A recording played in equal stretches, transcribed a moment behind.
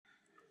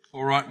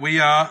All right, we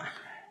are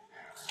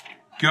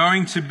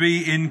going to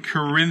be in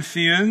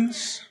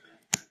Corinthians.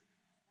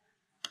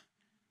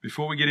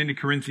 Before we get into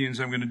Corinthians,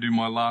 I'm going to do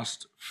my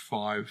last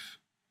 5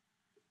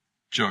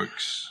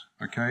 jokes,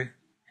 okay?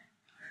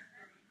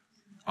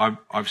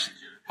 I've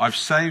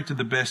saved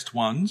the best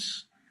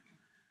ones,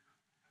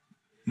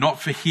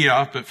 not for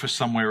here, but for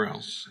somewhere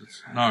else.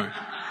 No.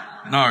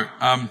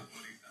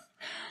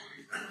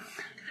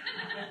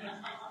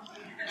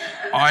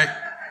 I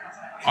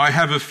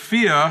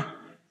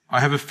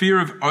have a fear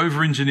of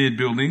over-engineered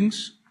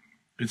buildings.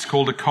 It's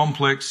called a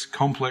complex.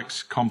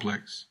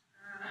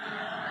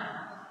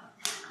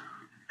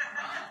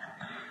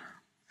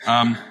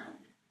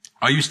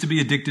 I used to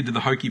be addicted to the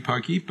hokey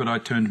pokey, but I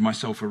turned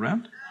myself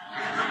around.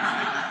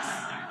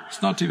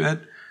 It's not too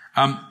bad.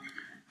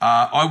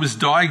 I was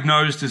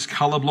diagnosed as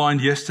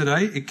colorblind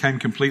yesterday. It came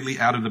completely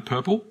out of the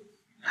purple.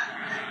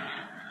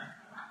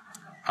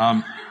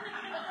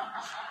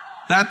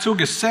 That took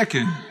a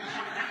second.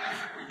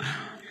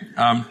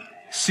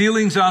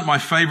 Ceilings aren't my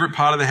favorite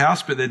part of the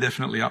house, but they're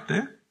definitely up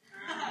there.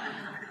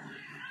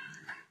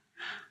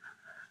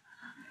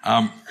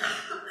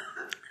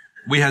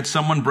 We had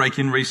someone break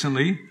in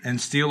recently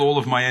and steal all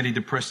of my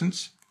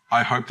antidepressants.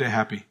 I hope they're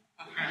happy.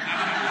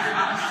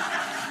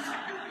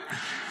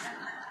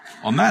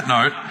 On that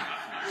note,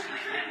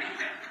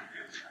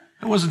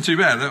 it wasn't too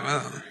bad.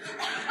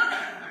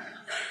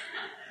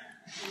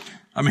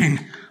 I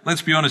mean,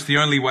 let's be honest, the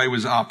only way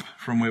was up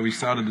from where we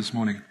started this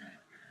morning.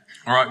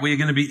 All right, we are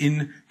going to be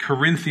in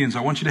Corinthians.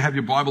 I want you to have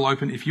your Bible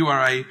open. If you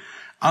are a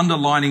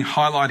underlining,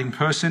 highlighting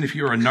person, if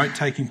you're a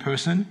note-taking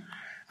person,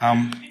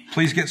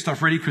 please get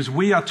stuff ready because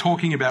we are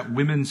talking about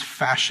women's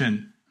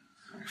fashion.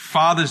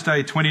 Father's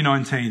Day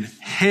 2019.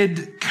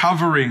 Head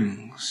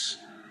coverings.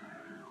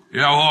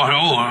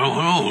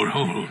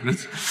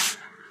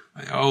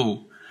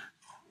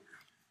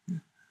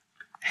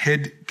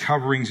 Head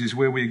coverings is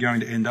where we're going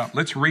to end up.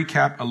 Let's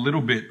recap a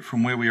little bit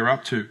from where we are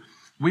up to.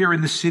 We are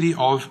in the city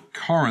of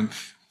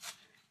Corinth.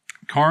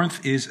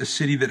 Corinth is a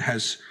city that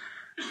has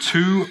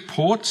 2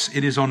 ports.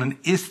 It is on an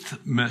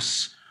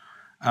isthmus,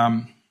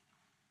 a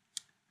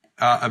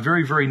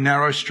very, very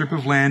narrow strip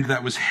of land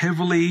that was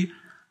heavily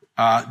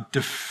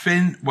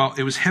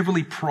it was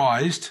heavily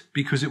prized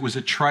because it was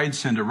a trade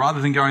center. Rather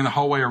than going the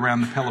whole way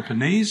around the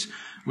Peloponnese,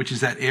 which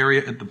is that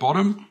area at the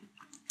bottom,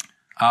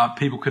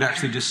 people could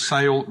actually just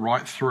sail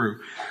right through.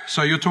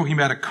 So you're talking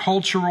about a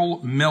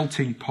cultural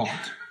melting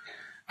pot.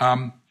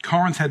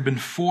 Corinth had been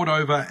fought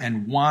over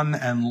and won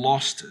and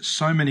lost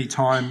so many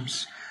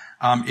times.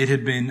 It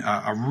had been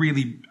a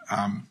really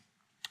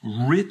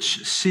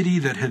rich city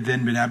that had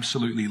then been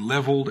absolutely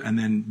leveled and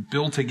then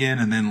built again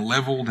and then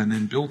leveled and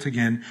then built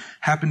again.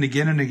 Happened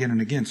again and again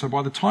and again. So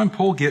by the time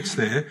Paul gets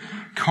there,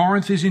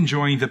 Corinth is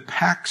enjoying the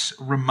Pax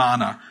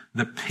Romana,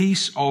 the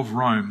peace of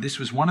Rome. This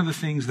was one of the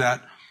things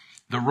that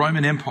the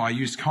Roman Empire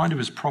used kind of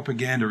as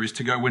propaganda, is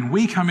to go, when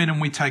we come in and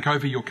we take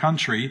over your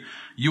country,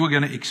 you are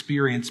going to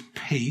experience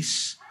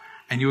peace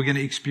and you are going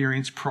to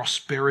experience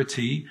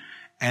prosperity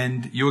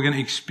and you are going to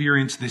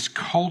experience this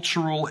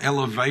cultural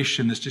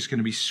elevation that's just going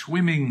to be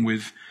swimming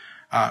with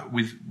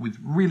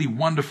really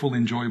wonderful,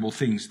 enjoyable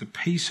things. The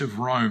peace of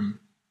Rome,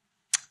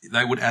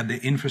 they would add their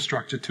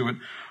infrastructure to it,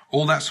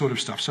 all that sort of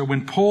stuff. So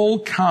when Paul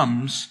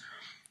comes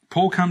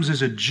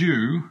as a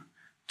Jew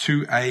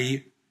to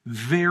a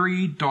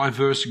very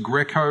diverse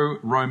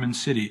Greco-Roman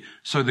city.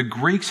 So the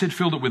Greeks had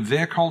filled it with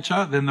their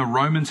culture, then the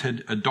Romans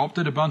had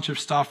adopted a bunch of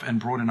stuff and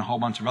brought in a whole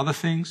bunch of other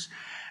things.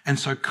 And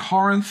so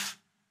Corinth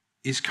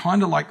is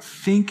kind of like,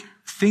 think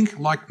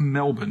like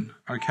Melbourne,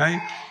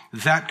 okay?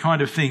 That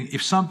kind of thing.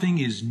 If something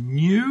is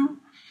new,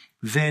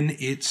 then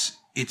it's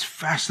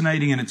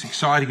fascinating and it's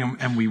exciting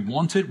and we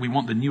want it. We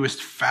want the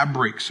newest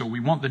fabrics, or we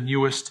want the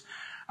newest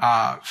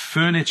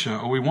furniture,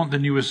 or we want the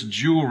newest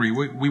jewelry.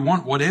 We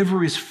want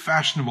whatever is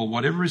fashionable,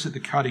 whatever is at the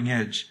cutting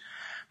edge.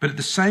 But at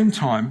the same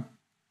time,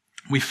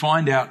 we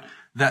find out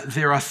that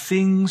there are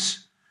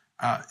things,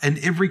 and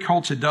every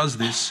culture does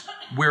this,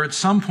 where at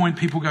some point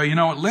people go, you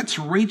know what, let's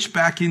reach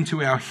back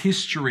into our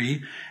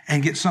history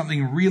and get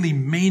something really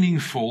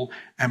meaningful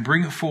and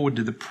bring it forward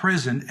to the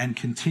present and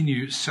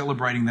continue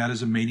celebrating that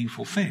as a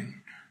meaningful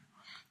thing.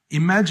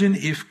 Imagine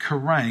if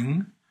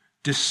Kerrang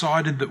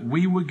decided that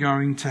we were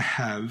going to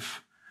have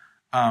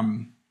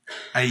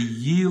a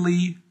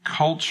yearly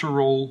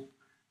cultural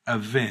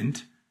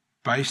event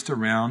based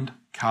around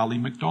Carly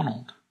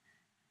McDonald.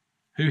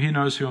 Who here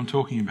knows who I'm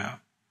talking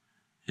about?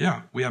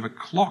 Yeah, we have a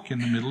clock in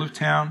the middle of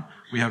town.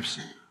 We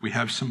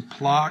have some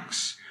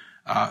plaques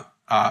up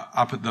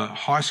at the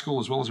high school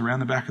as well as around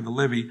the back of the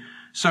levee.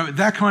 So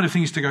that kind of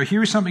thing is to go,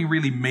 here is something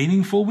really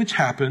meaningful which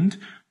happened,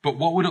 but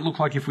what would it look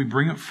like if we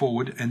bring it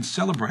forward and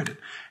celebrate it?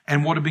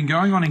 And what had been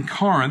going on in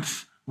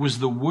Corinth was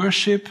the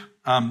worship,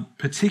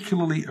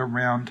 particularly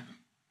around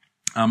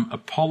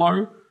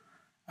Apollo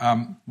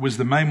was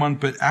the main one,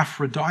 but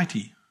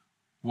Aphrodite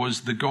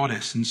was the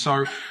goddess. And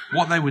so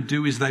what they would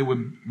do is they were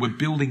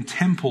building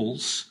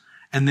temples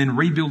and then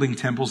rebuilding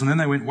temples. And then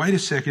they went, wait a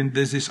second,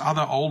 there's this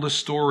other older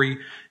story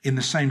in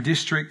the same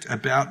district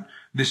about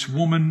this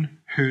woman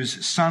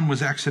whose son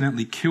was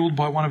accidentally killed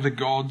by one of the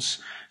gods.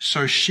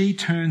 So she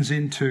turns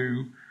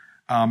into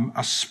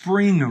a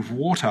spring of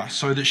water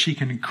so that she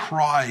can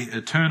cry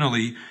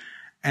eternally,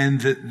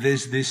 and that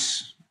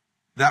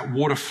that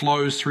water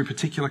flows through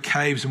particular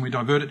caves and we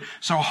divert it.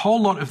 So a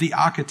whole lot of the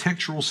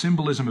architectural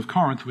symbolism of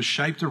Corinth was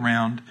shaped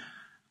around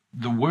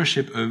the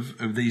worship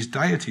of these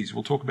deities.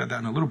 We'll talk about that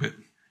in a little bit.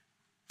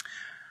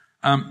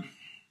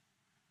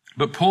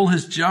 But Paul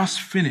has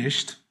just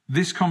finished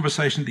this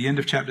conversation at the end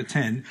of chapter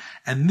 10,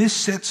 and this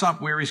sets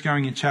up where he's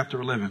going in chapter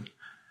 11.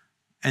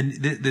 And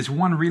there's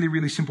one really,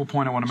 really simple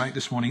point I want to make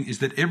this morning, is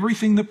that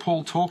everything that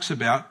Paul talks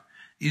about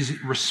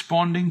is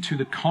responding to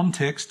the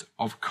context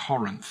of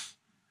Corinth.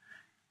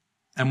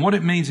 And what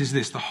it means is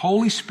this: the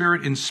Holy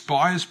Spirit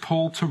inspires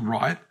Paul to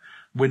write.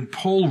 When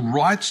Paul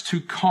writes to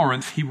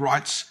Corinth, he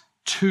writes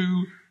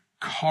to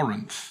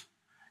Corinth.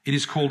 It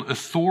is called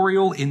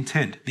authorial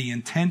intent, the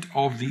intent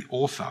of the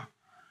author.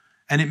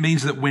 And it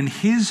means that when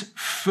his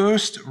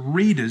first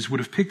readers would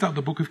have picked up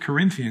the book of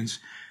Corinthians,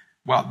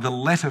 well, the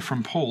letter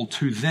from Paul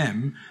to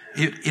them,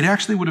 it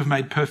actually would have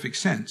made perfect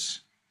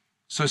sense.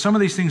 So some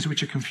of these things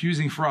which are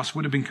confusing for us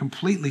would have been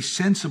completely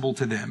sensible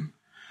to them.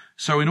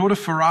 So in order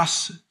for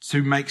us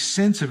to make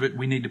sense of it,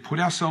 we need to put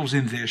ourselves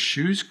in their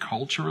shoes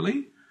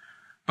culturally.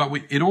 But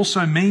it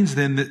also means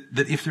then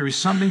that if there is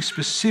something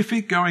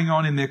specific going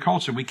on in their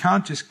culture, we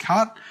can't just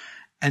cut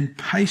and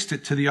paste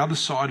it to the other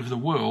side of the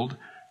world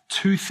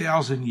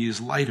 2,000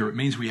 years later. It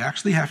means we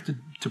actually have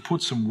to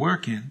put some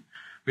work in.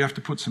 We have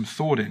to put some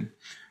thought in.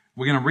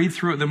 We're going to read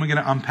through it, then we're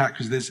going to unpack,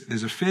 because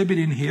there's a fair bit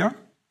in here.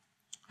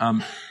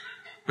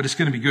 But it's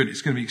going to be good.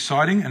 It's going to be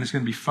exciting, and it's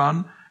going to be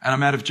fun, and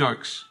I'm out of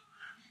jokes.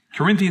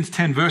 Corinthians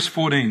 10 verse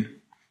 14.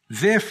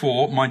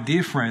 Therefore, my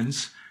dear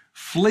friends,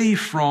 flee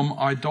from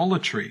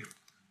idolatry.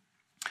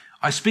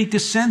 I speak to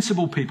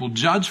sensible people.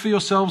 Judge for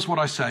yourselves what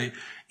I say.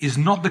 Is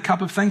not the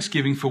cup of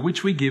thanksgiving for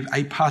which we give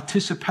a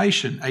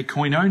participation, a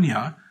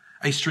koinonia,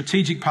 a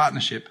strategic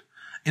partnership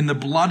in the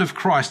blood of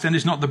Christ, and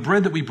is not the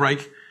bread that we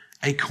break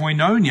a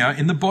koinonia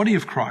in the body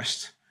of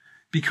Christ?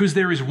 Because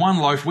there is one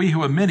loaf, we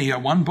who are many are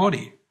one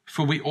body.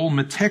 For we all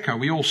meteko,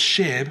 we all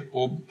share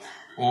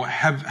or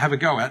have a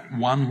go at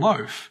one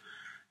loaf.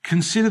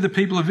 Consider the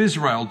people of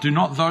Israel. Do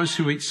not those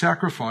who eat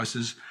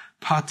sacrifices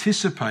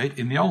participate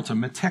in the altar,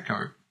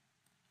 meteko?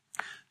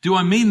 Do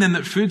I mean then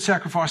that food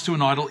sacrificed to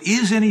an idol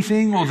is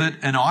anything, or that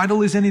an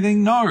idol is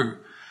anything? No.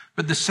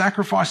 But the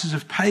sacrifices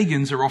of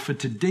pagans are offered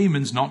to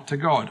demons, not to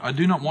God. I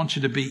do not want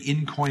you to be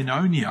in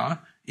koinonia,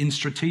 in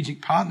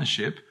strategic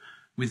partnership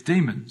with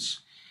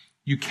demons.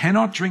 You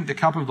cannot drink the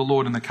cup of the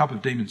Lord and the cup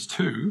of demons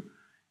too.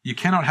 You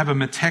cannot have a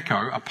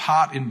meteko, a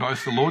part in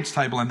both the Lord's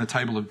table and the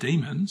table of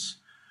demons.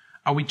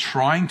 Are we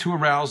trying to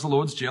arouse the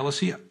Lord's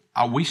jealousy?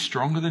 Are we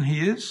stronger than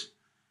he is?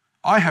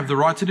 I have the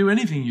right to do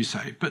anything, you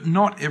say, but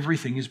not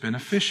everything is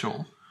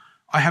beneficial.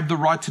 I have the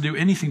right to do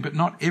anything, but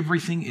not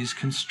everything is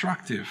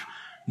constructive.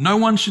 No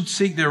one should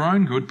seek their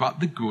own good,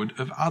 but the good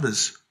of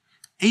others.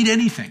 Eat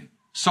anything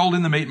sold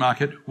in the meat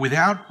market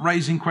without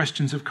raising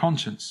questions of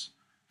conscience.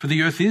 For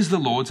the earth is the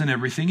Lord's and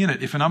everything in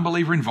it. If an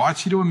unbeliever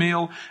invites you to a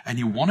meal and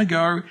you want to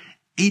go,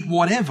 eat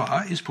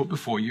whatever is put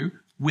before you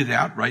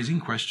without raising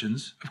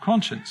questions of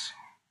conscience.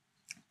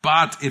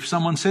 But if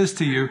someone says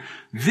to you,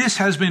 this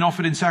has been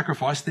offered in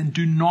sacrifice, then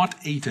do not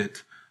eat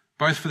it,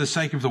 both for the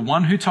sake of the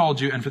one who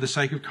told you and for the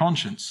sake of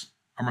conscience.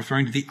 I'm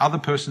referring to the other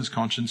person's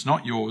conscience,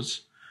 not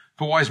yours.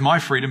 For why is my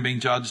freedom being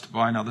judged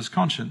by another's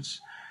conscience?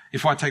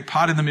 If I take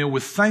part in the meal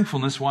with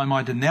thankfulness, why am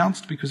I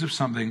denounced because of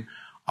something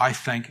I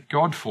thank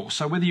God for?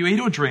 So whether you eat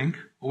or drink,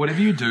 or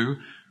whatever you do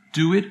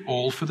it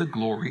all for the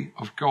glory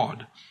of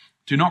God.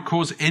 Do not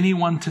cause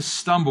anyone to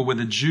stumble,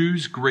 whether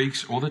Jews,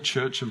 Greeks, or the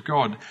church of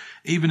God,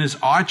 even as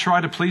I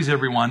try to please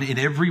everyone in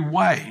every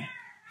way.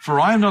 For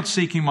I am not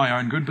seeking my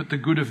own good, but the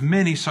good of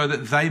many, so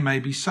that they may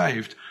be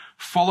saved.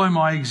 Follow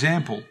my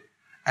example,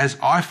 as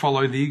I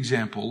follow the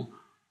example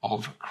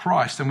of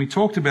Christ. And we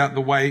talked about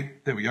the way,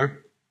 there we go,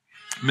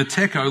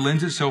 meteko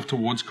lends itself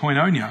towards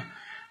koinonia,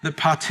 that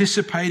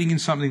participating in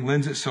something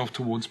lends itself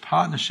towards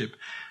partnership.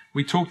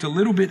 We talked a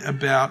little bit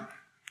about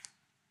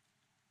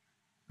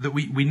that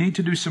we need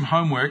to do some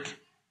homework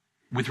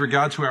with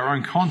regard to our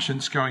own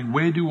conscience, going,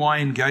 where do I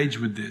engage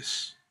with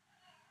this?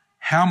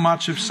 How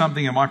much of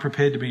something am I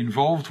prepared to be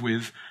involved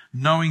with,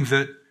 knowing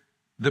that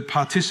the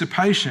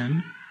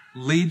participation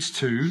leads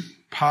to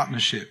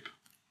partnership?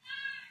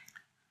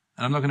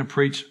 And I'm not going to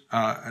preach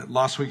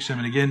last week's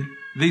sermon again.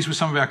 These were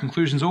some of our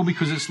conclusions. All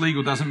because it's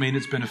legal doesn't mean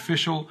it's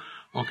beneficial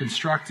or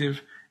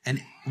constructive.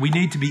 And we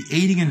need to be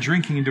eating and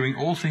drinking and doing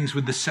all things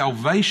with the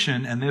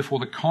salvation and therefore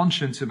the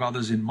conscience of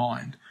others in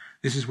mind.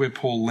 This is where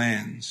Paul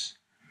lands.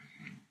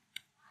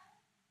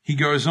 He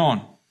goes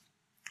on.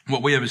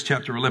 What we have is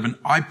chapter 11.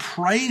 I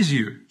praise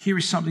you. Here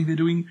is something they're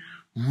doing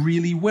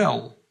really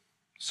well,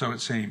 so it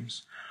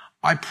seems.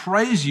 I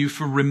praise you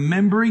for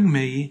remembering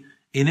me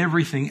in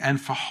everything and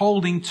for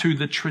holding to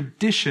the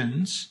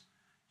traditions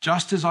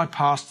just as I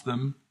passed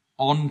them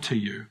on to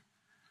you.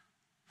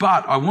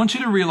 But I want you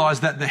to realize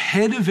that the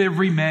head of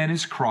every man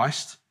is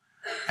Christ,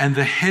 and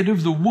the head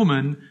of the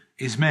woman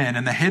is man,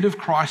 and the head of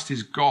Christ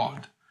is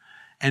God.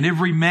 And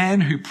every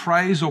man who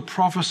prays or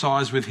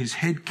prophesies with his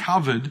head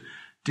covered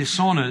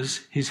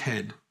dishonors his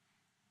head.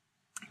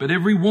 But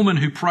every woman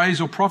who prays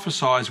or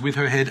prophesies with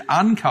her head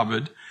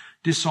uncovered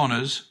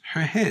dishonors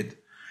her head.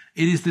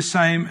 It is the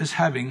same as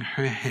having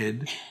her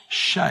head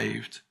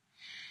shaved.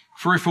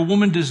 For if a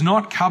woman does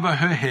not cover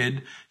her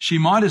head, she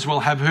might as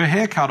well have her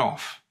hair cut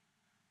off.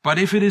 But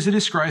if it is a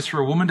disgrace for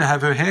a woman to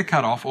have her hair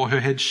cut off or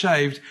her head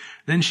shaved,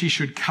 then she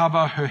should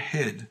cover her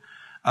head.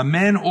 A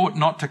man ought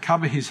not to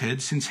cover his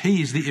head, since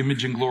he is the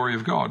image and glory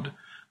of God.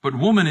 But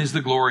woman is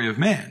the glory of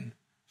man.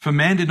 For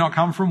man did not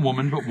come from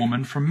woman, but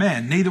woman from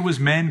man. Neither was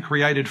man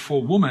created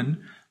for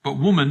woman, but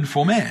woman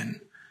for man.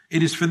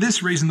 It is for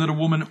this reason that a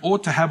woman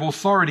ought to have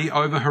authority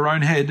over her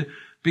own head,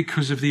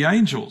 because of the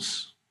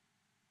angels.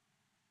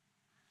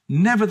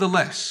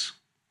 Nevertheless,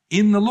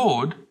 in the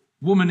Lord,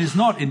 woman is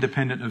not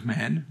independent of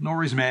man,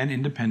 nor is man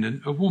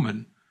independent of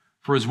woman.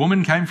 For as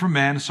woman came from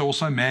man, so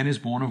also man is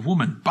born of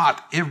woman.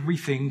 But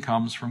everything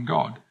comes from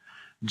God.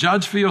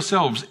 Judge for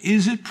yourselves.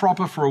 Is it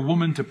proper for a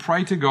woman to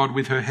pray to God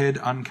with her head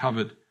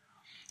uncovered?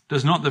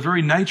 Does not the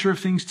very nature of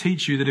things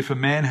teach you that if a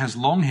man has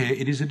long hair,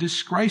 it is a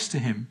disgrace to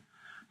him?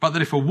 But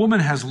that if a woman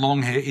has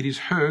long hair, it is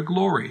her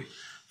glory.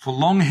 For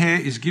long hair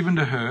is given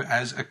to her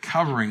as a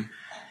covering.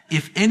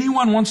 If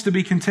anyone wants to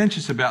be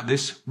contentious about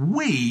this,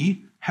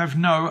 we have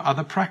no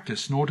other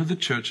practice, nor do the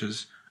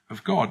churches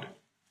of God.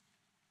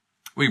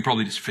 We can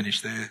probably just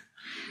finish there.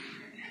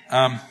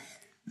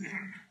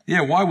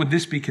 Why would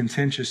this be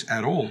contentious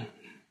at all?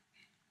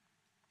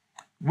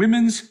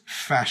 Women's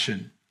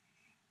fashion.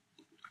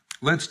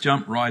 Let's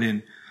jump right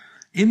in.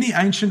 In the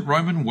ancient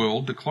Roman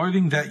world, the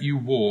clothing that you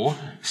wore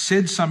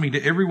said something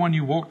to everyone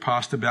you walked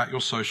past about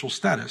your social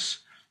status.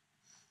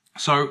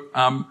 So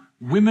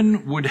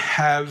women would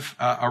have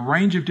a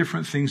range of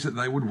different things that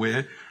they would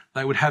wear.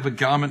 They would have a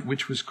garment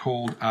which was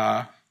called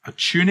a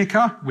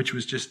tunica, which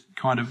was just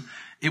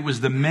it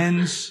was the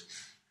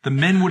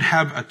men would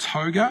have a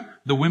toga.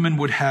 The women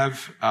would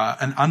have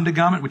an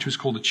undergarment, which was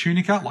called a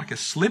tunica, like a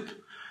slip.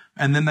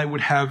 And then they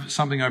would have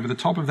something over the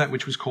top of that,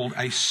 which was called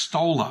a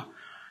stola.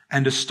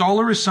 And a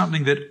stola is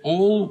something that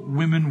all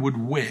women would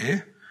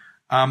wear.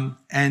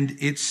 And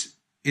it's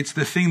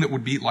the thing that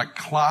would be like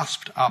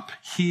clasped up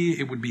here.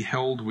 It would be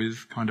held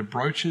with kind of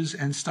brooches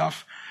and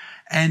stuff.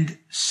 And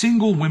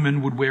single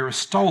women would wear a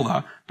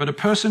stola, but a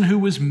person who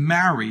was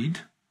married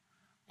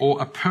or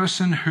a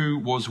person who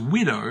was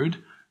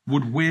widowed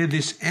would wear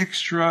this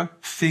extra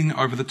thing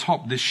over the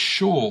top, this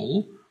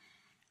shawl,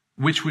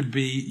 which would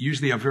be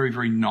usually a very,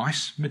 very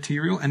nice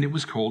material, and it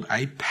was called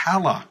a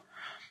palla.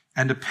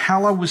 And a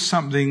palla was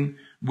something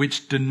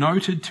which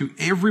denoted to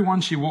everyone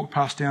she walked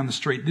past down the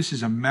street, this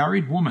is a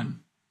married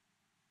woman.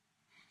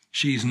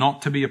 She is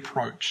not to be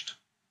approached.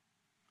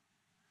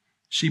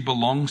 She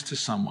belongs to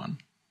someone.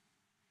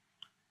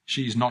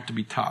 She is not to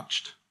be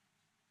touched.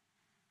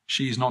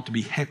 She is not to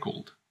be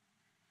heckled.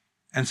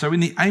 And so in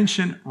the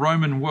ancient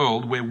Roman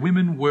world, where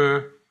women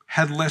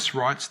had less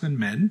rights than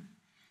men,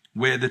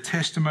 where the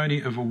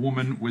testimony of a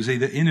woman was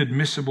either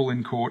inadmissible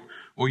in court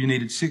or you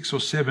needed 6 or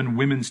 7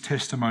 women's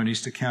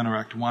testimonies to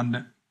counteract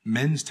one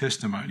men's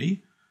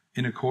testimony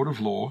in a court of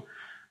law,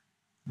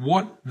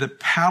 what the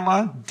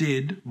palla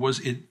did was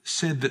it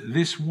said that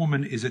this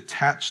woman is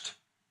attached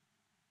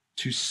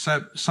to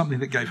something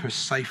that gave her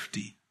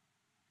safety.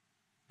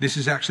 This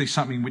is actually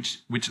something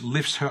which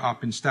lifts her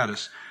up in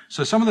status.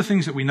 So some of the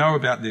things that we know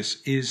about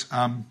this is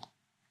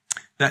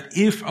that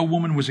if a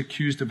woman was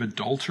accused of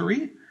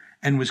adultery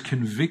and was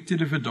convicted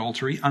of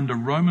adultery, under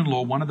Roman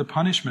law, one of the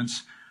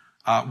punishments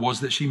was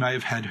that she may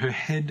have had her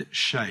head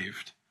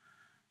shaved.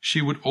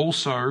 She would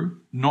also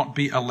not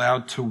be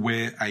allowed to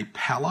wear a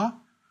palla,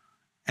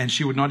 and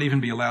she would not even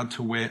be allowed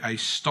to wear a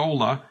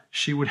stola.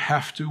 She would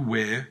have to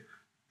wear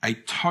a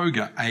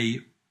toga,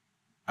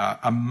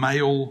 a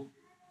male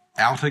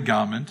outer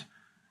garment,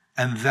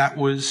 and that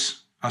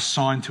was a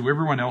sign to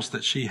everyone else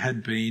that she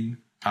had been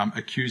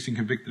accused and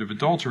convicted of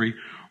adultery,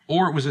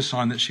 or it was a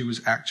sign that she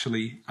was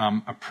actually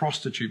a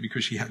prostitute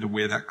because she had to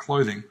wear that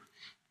clothing.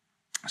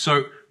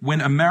 So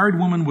when a married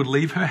woman would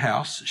leave her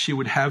house, she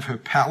would have her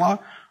palla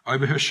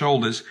over her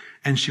shoulders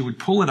and she would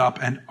pull it up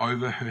and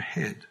over her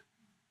head,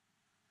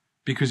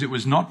 because it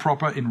was not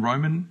proper in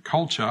Roman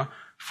culture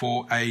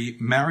for a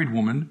married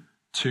woman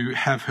to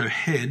have her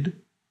head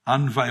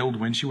unveiled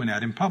when she went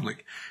out in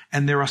public.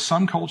 And there are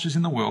some cultures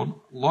in the world,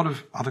 a lot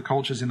of other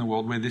cultures in the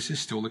world, where this is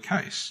still the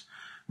case,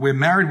 where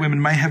married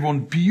women may have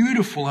on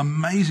beautiful,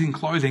 amazing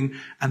clothing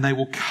and they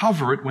will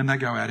cover it when they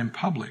go out in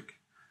public.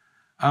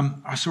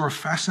 I saw a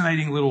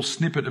fascinating little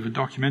snippet of a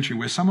documentary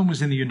where someone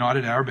was in the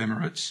United Arab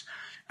Emirates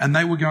and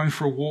they were going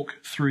for a walk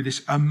through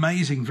this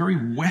amazing, very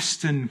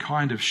Western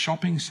kind of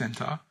shopping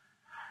centre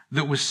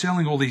that was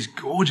selling all these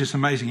gorgeous,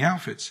 amazing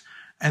outfits.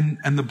 And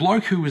the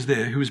bloke who was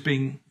there, who was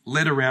being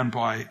led around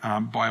by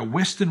a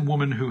Western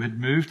woman who had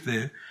moved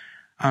there,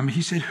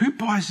 he said, "Who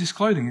buys this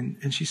clothing?"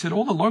 And she said,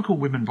 "All the local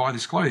women buy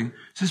this clothing." He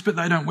says, "But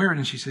they don't wear it."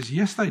 And she says,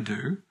 "Yes, they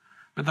do,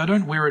 but they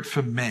don't wear it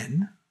for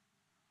men.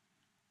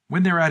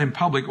 When they're out in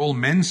public, all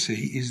men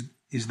see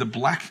is the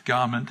black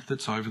garment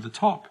that's over the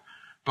top.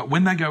 But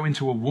when they go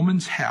into a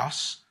woman's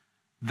house,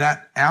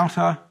 that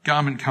outer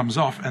garment comes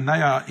off and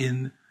they are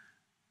in,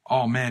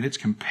 oh man, it's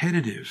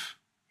competitive.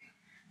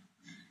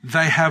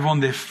 They have on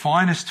their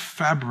finest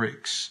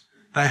fabrics.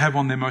 They have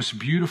on their most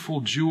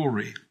beautiful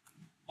jewelry.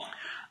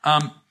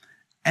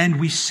 And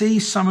we see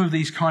some of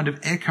these kind of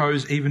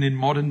echoes even in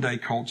modern day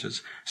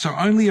cultures. So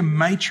only a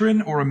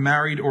matron or a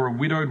married or a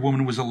widowed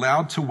woman was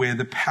allowed to wear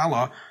the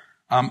palla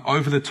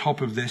over the top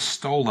of their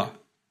stola.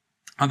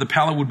 The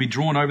palla would be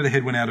drawn over the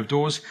head when out of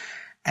doors,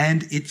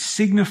 and it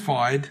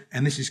signified,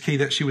 and this is key,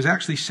 that she was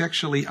actually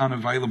sexually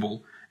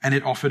unavailable, and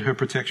it offered her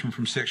protection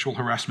from sexual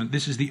harassment.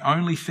 This is the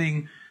only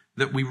thing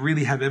that we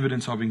really have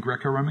evidence of in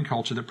Greco-Roman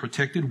culture that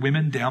protected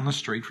women down the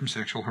street from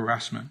sexual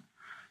harassment.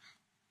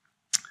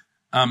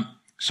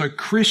 So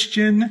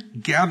Christian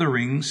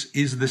gatherings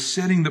is the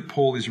setting that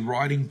Paul is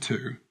writing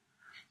to.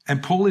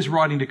 And Paul is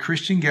writing to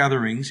Christian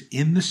gatherings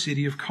in the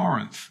city of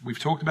Corinth. We've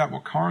talked about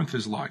what Corinth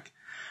is like.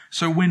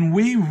 So when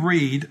we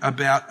read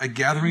about a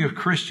gathering of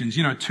Christians,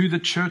 to the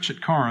church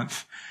at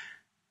Corinth,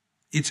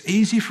 it's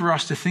easy for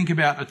us to think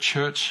about a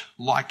church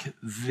like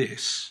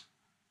this.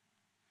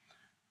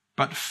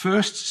 But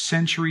first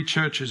century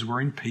churches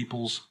were in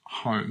people's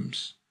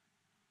homes.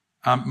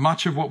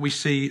 Much of what we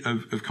see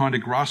of kind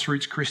of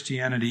grassroots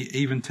Christianity,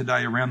 even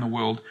today around the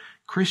world,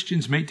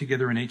 Christians meet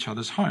together in each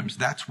other's homes.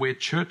 That's where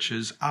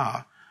churches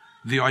are.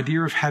 The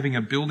idea of having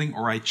a building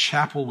or a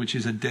chapel, which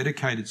is a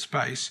dedicated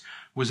space,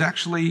 was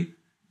actually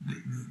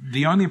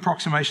the only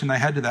approximation they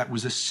had to that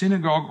was a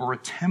synagogue or a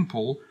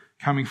temple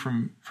coming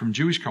from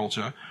Jewish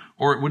culture,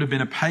 or it would have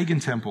been a pagan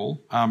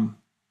temple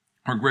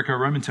or a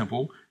Greco-Roman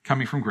temple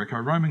coming from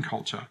Greco-Roman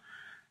culture.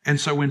 And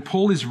so when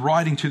Paul is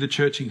writing to the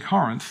church in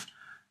Corinth,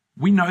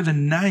 we know the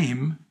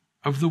name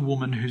of the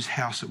woman whose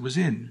house it was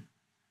in.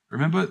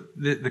 Remember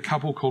the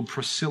couple called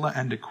Priscilla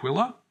and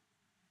Aquila?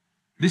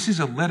 This is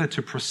a letter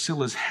to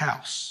Priscilla's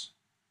house.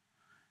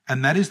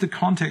 And that is the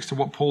context of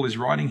what Paul is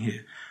writing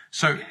here.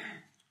 So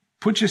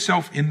put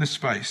yourself in the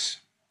space.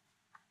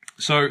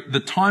 So the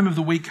time of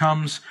the week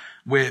comes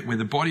where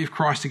the body of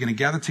Christ are going to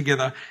gather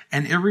together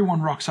and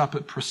everyone rocks up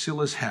at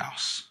Priscilla's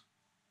house.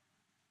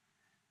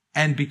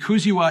 And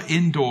because you are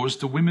indoors,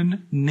 do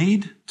women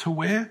need to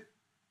wear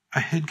a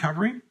head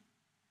covering?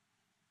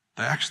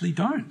 They actually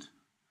don't.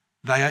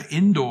 They are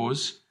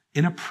indoors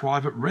in a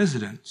private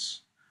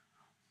residence.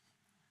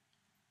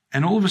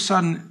 And all of a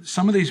sudden,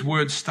 some of these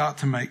words start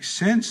to make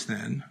sense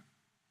then.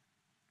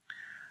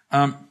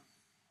 Have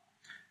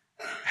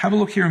a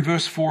look here in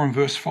verse 4 and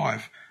verse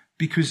 5,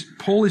 because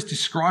Paul is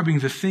describing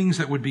the things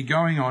that would be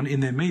going on in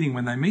their meeting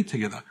when they meet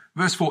together.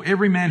 Verse 4,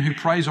 every man who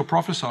prays or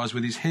prophesies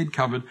with his head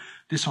covered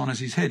dishonors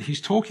his head.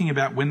 He's talking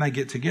about when they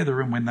get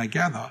together and when they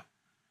gather.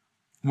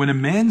 When a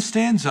man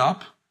stands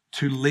up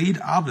to lead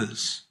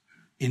others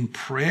in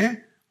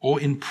prayer or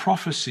in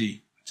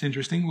prophecy, it's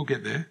interesting, we'll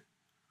get there,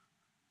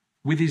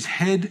 with his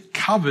head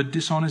covered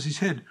dishonors his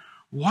head.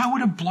 Why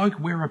would a bloke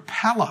wear a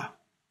palla?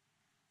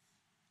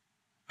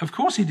 Of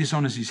course he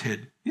dishonors his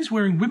head. He's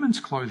wearing women's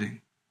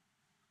clothing.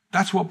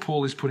 That's what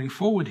Paul is putting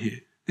forward here.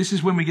 This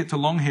is when we get to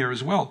long hair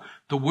as well.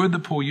 The word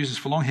that Paul uses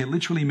for long hair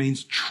literally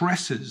means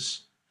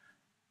tresses.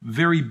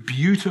 Very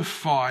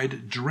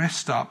beautified,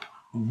 dressed up,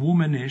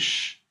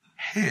 womanish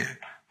hair.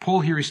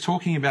 Paul here is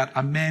talking about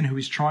a man who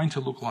is trying to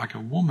look like a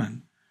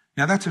woman.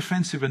 Now that's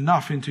offensive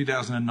enough in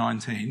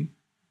 2019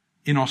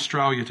 in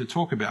Australia to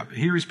talk about. But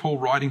here is Paul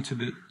writing to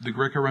the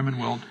Greco-Roman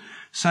world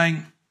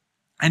saying,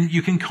 and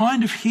you can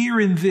kind of hear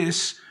in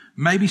this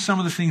maybe some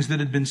of the things that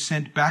had been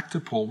sent back to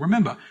Paul.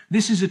 Remember,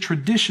 this is a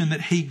tradition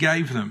that he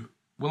gave them.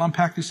 We'll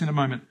unpack this in a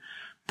moment.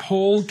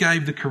 Paul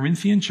gave the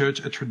Corinthian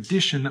church a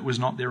tradition that was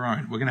not their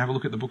own. We're going to have a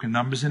look at the book of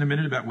Numbers in a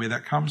minute about where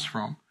that comes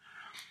from.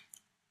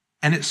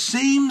 And it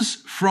seems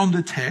from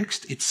the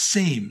text,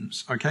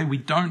 okay, we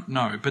don't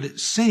know, but it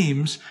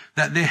seems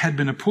that there had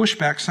been a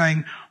pushback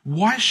saying,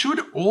 why should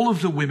all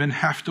of the women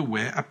have to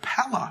wear a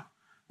palla?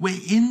 We're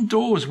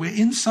indoors, we're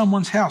in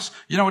someone's house.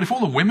 You know what, if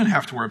all the women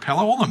have to wear a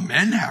palla, all the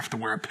men have to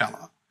wear a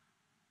palla.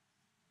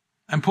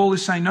 And Paul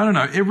is saying, no,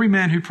 every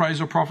man who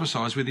prays or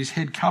prophesies with his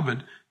head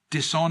covered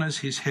dishonors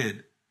his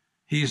head.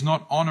 He is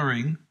not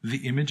honoring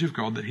the image of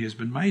God that he has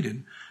been made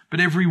in. But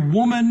every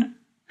woman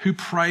who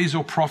prays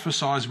or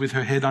prophesies with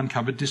her head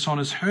uncovered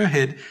dishonors her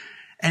head.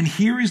 And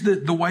here is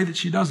the way that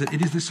she does it.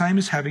 It is the same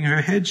as having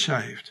her head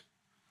shaved.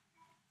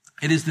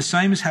 It is the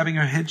same as having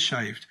her head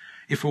shaved.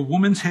 If a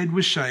woman's head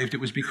was shaved, it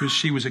was because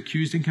she was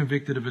accused and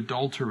convicted of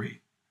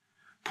adultery.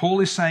 Paul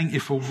is saying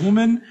if a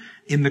woman,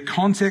 in the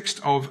context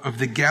of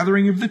the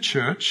gathering of the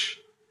church,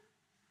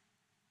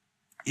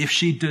 if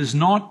she does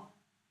not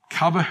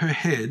cover her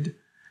head,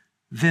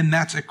 then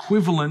that's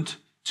equivalent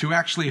to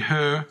actually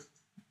her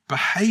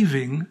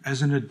behaving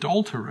as an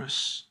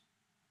adulteress.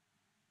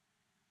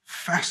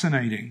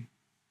 Fascinating.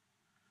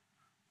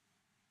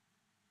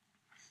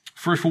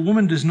 For if a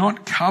woman does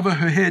not cover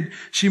her head,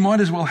 she might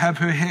as well have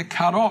her hair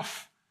cut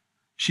off.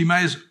 She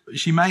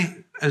may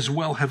as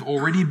well have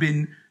already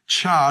been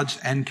charged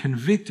and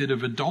convicted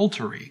of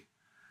adultery.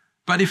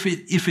 But if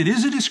it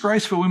is a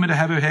disgrace for women to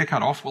have her hair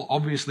cut off, well,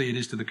 obviously it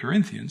is to the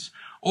Corinthians,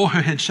 or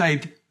her head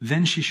shaved,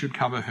 then she should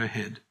cover her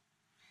head.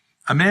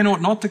 A man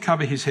ought not to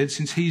cover his head,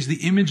 since he is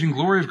the image and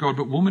glory of God,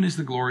 but woman is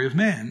the glory of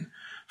man.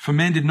 For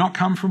man did not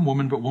come from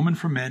woman, but woman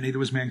from man. Neither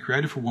was man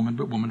created for woman,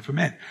 but woman for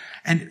man.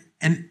 And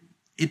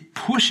it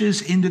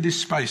pushes into this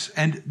space.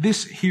 And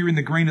this here in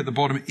the green at the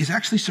bottom is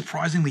actually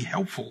surprisingly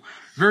helpful.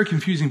 Very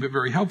confusing, but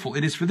very helpful.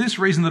 It is for this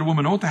reason that a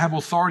woman ought to have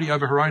authority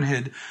over her own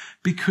head,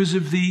 because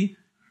of the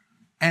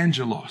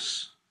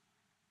angelos.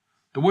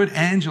 The word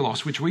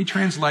angelos, which we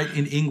translate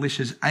in English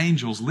as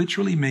angels,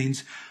 literally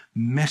means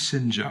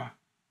messenger.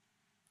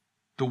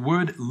 The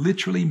word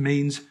literally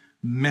means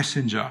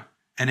messenger.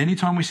 And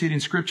anytime we see it in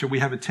Scripture, we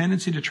have a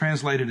tendency to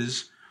translate it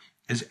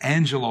as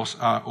angelos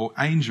or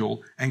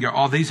angel and go,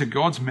 oh, these are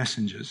God's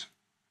messengers.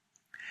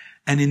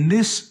 And in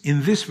this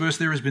verse,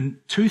 there has been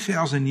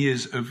 2,000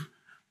 years of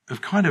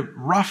kind of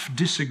rough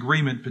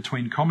disagreement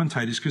between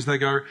commentators, because they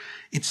go,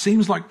 it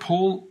seems like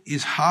Paul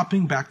is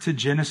harping back to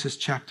Genesis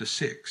chapter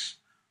 6.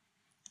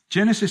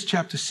 Genesis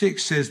chapter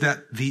 6 says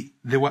that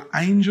there were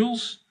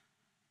angels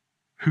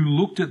who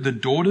looked at the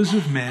daughters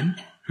of men,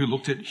 who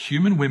looked at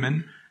human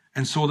women,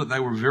 and saw that they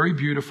were very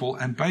beautiful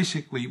and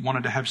basically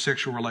wanted to have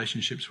sexual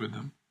relationships with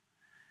them.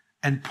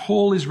 And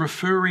Paul is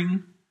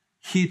referring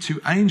here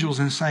to angels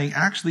and saying,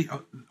 actually,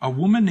 a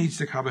woman needs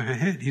to cover her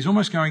head. He's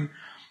almost going,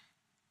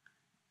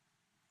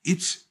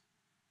 it's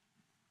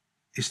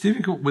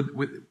difficult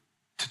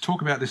to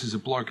talk about this as a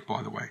bloke,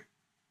 by the way.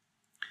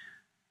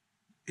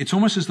 It's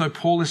almost as though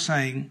Paul is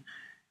saying,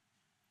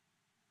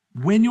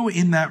 when you're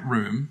in that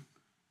room,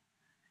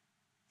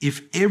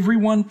 if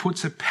everyone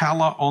puts a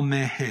palla on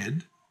their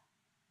head,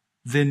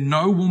 then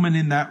no woman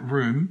in that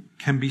room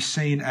can be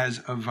seen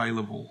as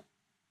available.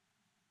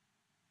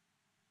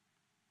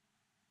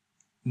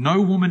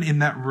 No woman in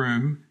that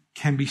room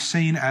can be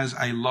seen as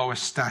a lower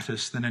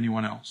status than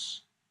anyone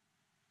else.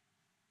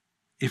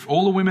 If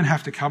all the women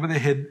have to cover their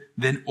head,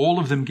 then all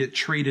of them get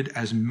treated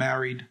as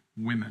married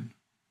women.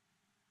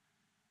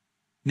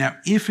 Now,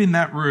 if in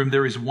that room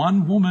there is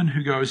one woman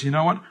who goes, you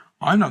know what,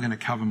 I'm not going to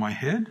cover my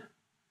head,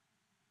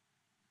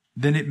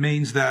 then it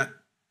means that's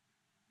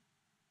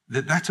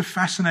a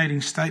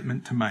fascinating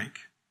statement to make.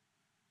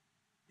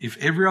 If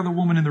every other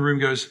woman in the room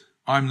goes,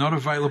 I'm not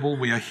available,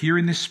 we are here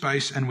in this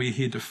space and we're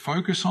here to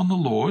focus on the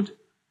Lord,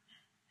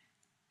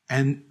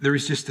 and there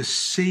is just a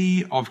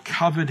sea of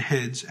covered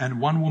heads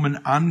and one woman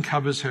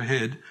uncovers her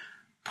head,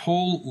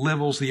 Paul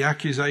levels the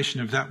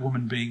accusation of that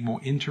woman being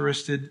more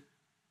interested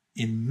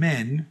in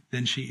men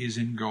than she is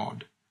in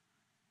God.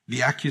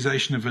 The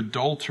accusation of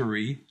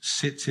adultery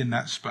sits in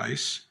that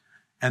space,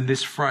 and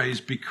this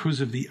phrase, because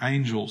of the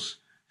angels,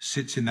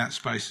 sits in that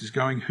space, is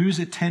going, whose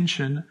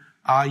attention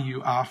are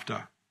you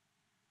after?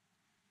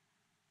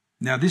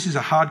 Now, this is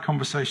a hard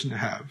conversation to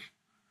have.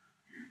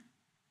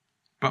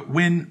 But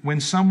when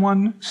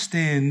someone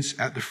stands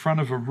at the front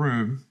of a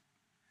room,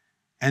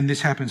 and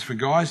this happens for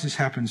guys, this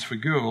happens for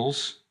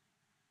girls,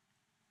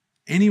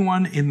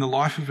 anyone in the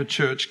life of a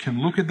church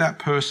can look at that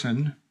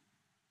person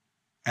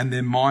and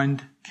their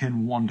mind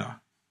can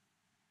wander.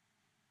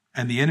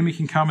 And the enemy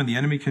can come and the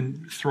enemy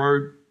can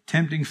throw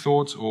tempting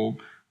thoughts, or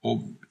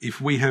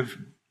if we have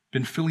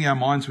been filling our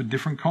minds with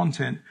different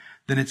content,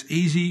 then it's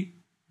easy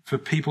for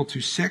people to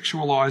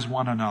sexualize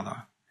one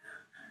another.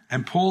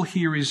 And Paul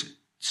here is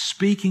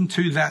speaking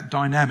to that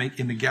dynamic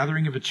in the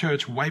gathering of a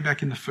church way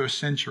back in the first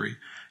century. And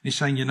he's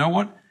saying, you know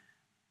what?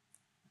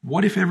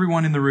 What if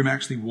everyone in the room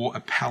actually wore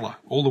a palla?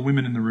 All the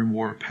women in the room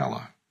wore a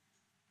palla.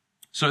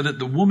 So that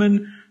the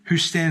woman who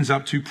stands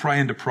up to pray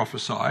and to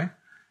prophesy,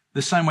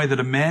 the same way that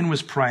a man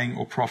was praying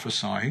or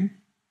prophesying,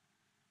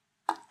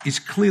 is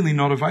clearly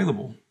not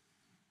available.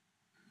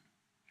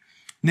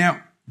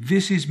 Now,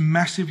 this is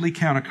massively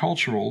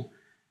countercultural,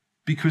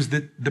 because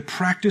the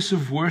practice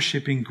of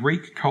worship in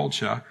Greek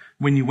culture,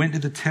 when you went to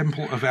the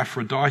temple of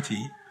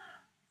Aphrodite,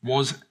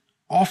 was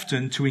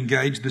often to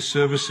engage the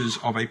services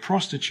of a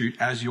prostitute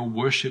as your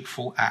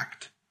worshipful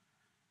act.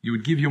 You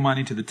would give your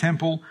money to the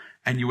temple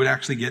and you would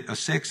actually get a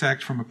sex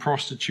act from a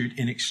prostitute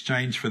in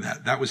exchange for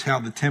that. That was how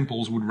the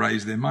temples would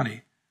raise their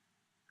money.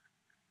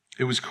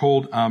 It was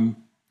called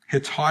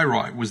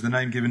hetairoi, was the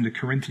name given to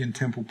Corinthian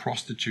temple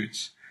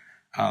prostitutes.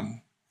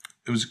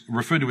 It was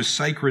referred to as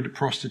sacred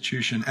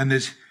prostitution, and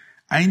there's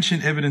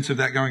ancient evidence of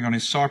that going on in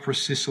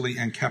Cyprus, Sicily,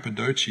 and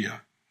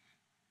Cappadocia.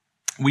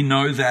 We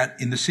know that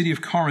in the city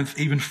of Corinth,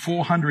 even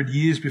 400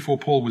 years before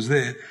Paul was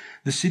there,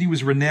 the city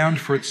was renowned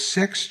for its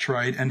sex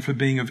trade and for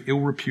being of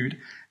ill repute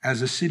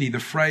as a city. The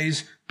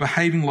phrase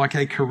behaving like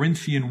a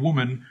Corinthian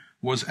woman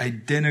was a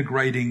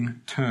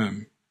denigrating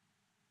term.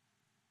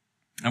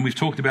 And we've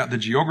talked about the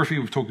geography,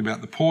 we've talked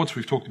about the ports,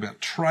 we've talked about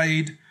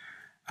trade.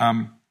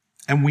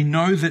 And we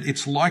know that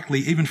it's likely,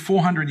 even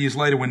 400 years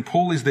later when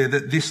Paul is there,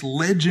 that this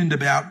legend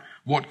about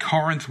what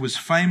Corinth was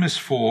famous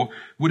for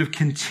would have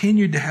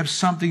continued to have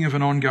something of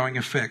an ongoing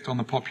effect on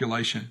the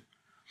population.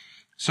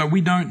 So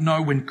we don't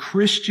know when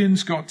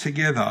Christians got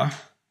together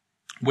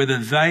whether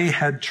they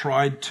had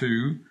tried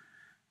to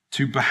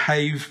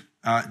behave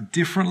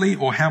differently,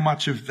 or how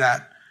much of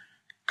that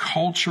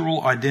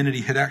cultural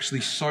identity had actually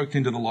soaked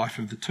into the life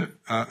of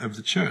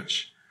the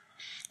church.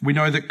 We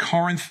know that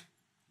Corinth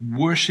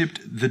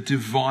worshipped the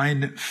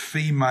divine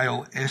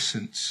female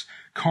essence.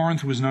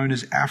 Corinth was known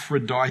as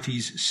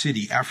Aphrodite's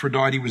city.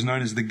 Aphrodite was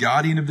known as the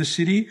guardian of the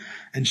city,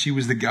 and she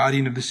was the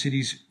guardian of the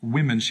city's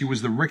women. She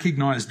was the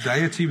recognized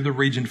deity of the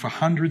region for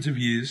hundreds of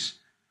years.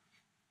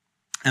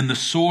 And the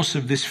source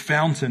of this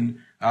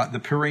fountain, the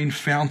Pyrrhene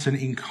fountain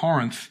in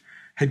Corinth,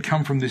 had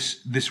come from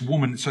this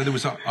woman. So there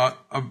was a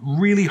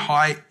really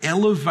high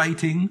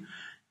elevating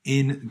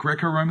in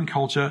Greco-Roman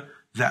culture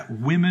that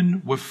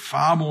women were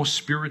far more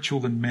spiritual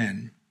than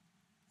men.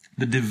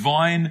 The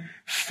divine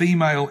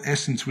female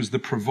essence was the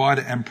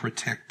provider and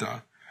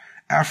protector.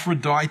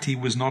 Aphrodite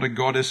was not a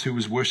goddess who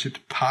was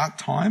worshipped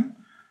part-time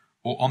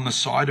or on the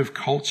side of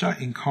culture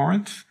in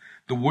Corinth.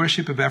 The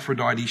worship of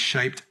Aphrodite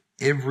shaped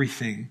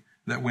everything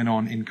that went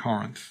on in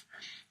Corinth.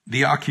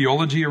 The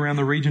archaeology around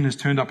the region has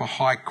turned up a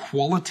high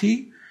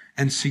quality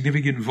and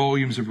significant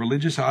volumes of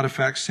religious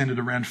artifacts centered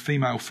around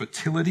female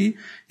fertility,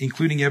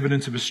 including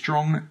evidence of a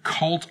strong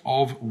cult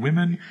of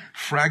women,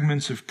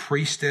 fragments of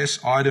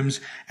priestess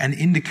items, and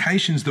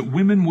indications that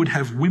women would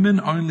have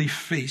women-only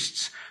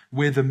feasts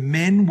where the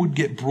men would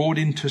get brought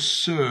in to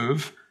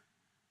serve,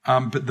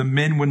 but the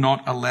men were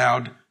not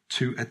allowed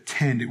to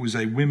attend. It was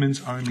a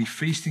women's only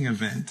feasting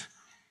event,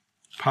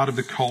 part of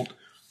the cult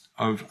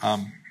of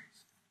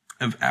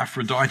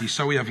Aphrodite.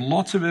 So we have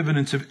lots of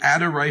evidence of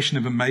adoration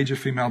of a major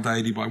female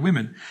deity by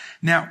women.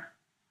 Now,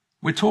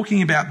 we're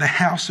talking about the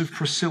house of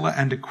Priscilla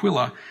and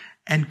Aquila,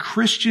 and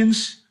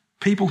Christians,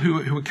 people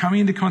who are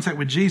coming into contact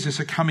with Jesus,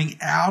 are coming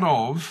out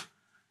of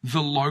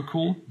the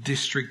local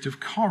district of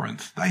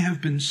Corinth. They have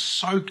been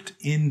soaked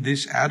in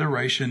this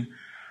adoration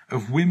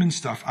of women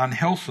stuff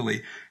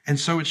unhealthily. And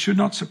so it should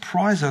not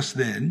surprise us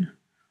then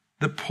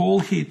that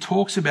Paul here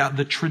talks about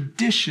the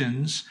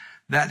traditions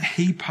that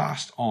he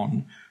passed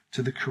on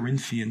to the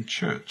Corinthian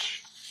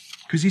church.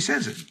 Because he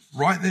says it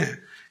right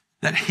there,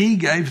 that he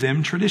gave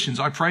them traditions.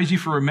 I praise you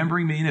for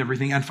remembering me in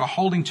everything and for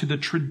holding to the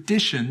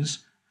traditions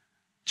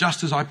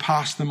just as I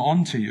passed them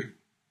on to you.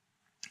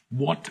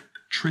 What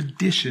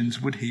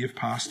traditions would he have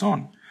passed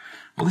on?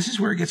 Well, this is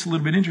where it gets a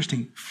little bit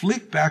interesting.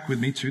 Flick back with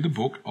me to the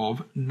book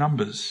of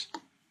Numbers.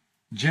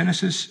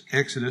 Genesis,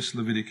 Exodus,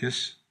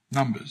 Leviticus,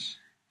 Numbers.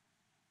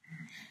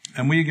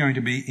 And we are going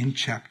to be in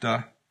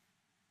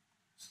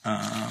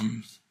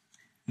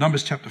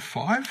Numbers chapter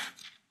 5.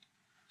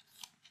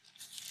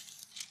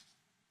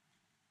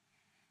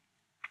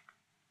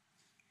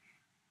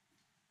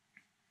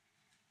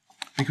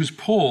 Because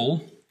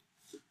Paul,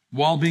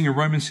 while being a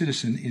Roman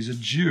citizen, is a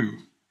Jew.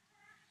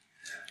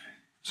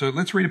 So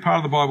let's read a part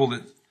of the Bible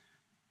that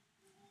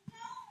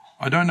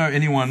I don't know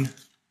anyone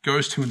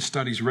goes to and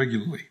studies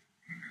regularly.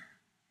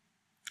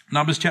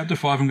 Numbers chapter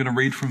 5, I'm going to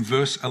read from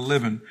verse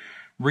 11.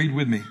 Read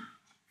with me.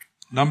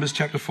 Numbers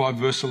chapter 5,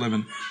 verse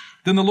 11.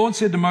 Then the Lord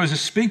said to Moses,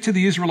 speak to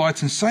the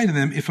Israelites and say to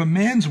them, if a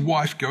man's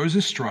wife goes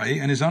astray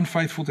and is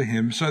unfaithful to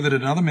him, so that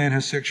another man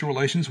has sexual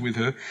relations with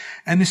her,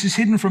 and this is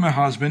hidden from her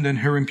husband, and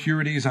her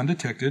impurity is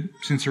undetected,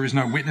 since there is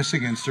no witness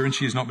against her and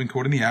she has not been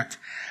caught in the act,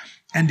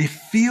 and if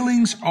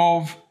feelings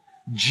of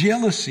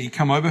jealousy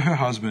come over her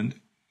husband,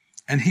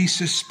 and he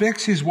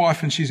suspects his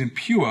wife and she's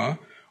impure,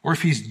 or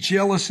if he's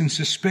jealous and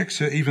suspects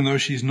her even though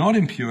she's not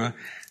impure,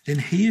 then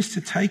he is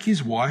to take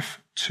his wife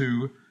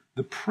to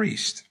the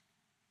priest.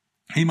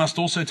 He must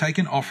also take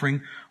an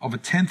offering of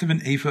 1/10 of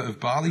an ephah of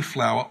barley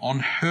flour on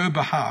her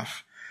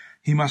behalf.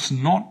 He must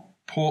not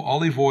pour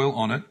olive oil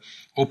on it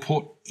or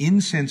put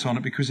incense on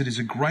it, because it is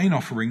a grain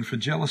offering for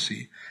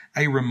jealousy,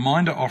 a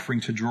reminder offering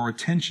to draw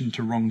attention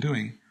to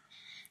wrongdoing.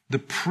 The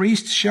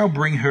priest shall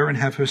bring her and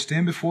have her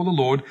stand before the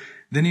Lord.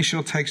 Then he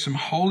shall take some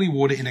holy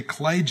water in a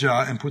clay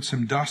jar and put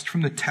some dust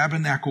from the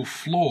tabernacle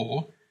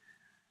floor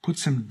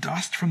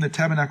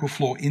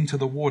into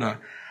the water.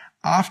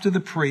 After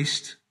the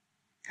priest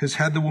has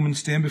had the woman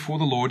stand before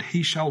the Lord,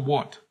 he shall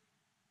what?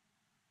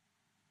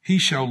 He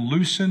shall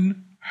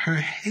loosen her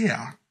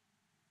hair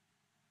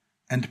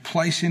and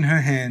place in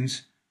her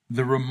hands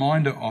the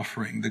reminder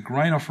offering, the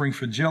grain offering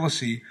for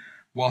jealousy,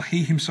 while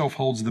he himself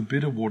holds the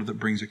bitter water that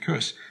brings a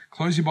curse.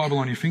 Close your Bible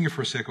on your finger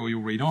for a sec, or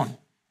you'll read on,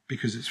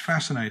 because it's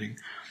fascinating.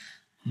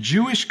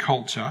 Jewish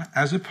culture,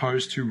 as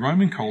opposed to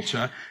Roman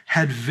culture,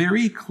 had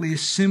very clear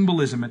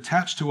symbolism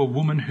attached to a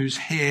woman whose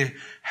hair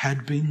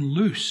had been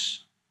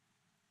loose.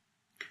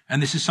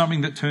 And this is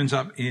something that turns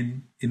up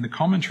in the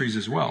commentaries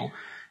as well,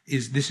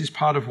 this is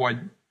part of why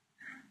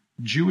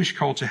Jewish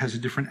culture has a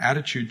different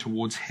attitude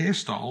towards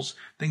hairstyles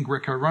than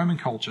Greco-Roman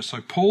culture. So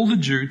Paul the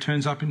Jew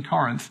turns up in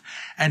Corinth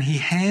and he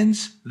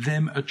hands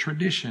them a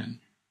tradition.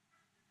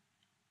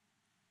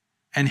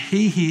 And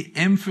he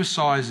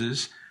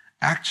emphasizes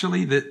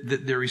actually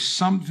that there is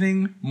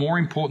something more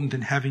important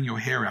than having your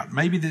hair out.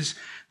 Maybe there's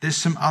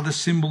some other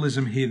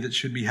symbolism here that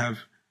should be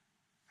have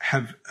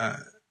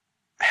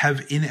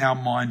in our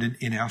mind and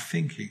in our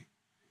thinking.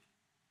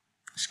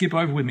 Skip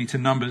over with me to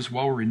Numbers.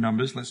 While we're in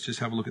Numbers, let's just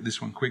have a look at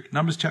this one quick.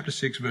 Numbers chapter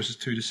 6, verses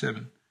 2 to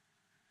 7.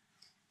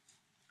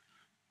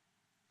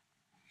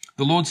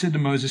 The Lord said to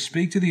Moses,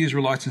 "Speak to the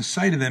Israelites and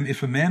say to them,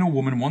 if a man or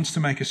woman wants to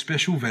make a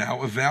special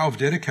vow, a vow of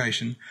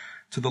dedication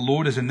to the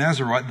Lord as a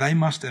Nazirite, they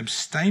must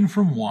abstain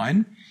from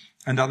wine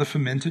and other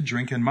fermented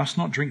drink, and must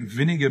not drink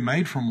vinegar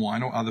made from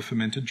wine or other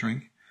fermented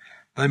drink.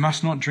 They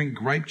must not drink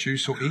grape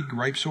juice or eat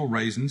grapes or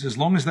raisins. As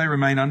long as they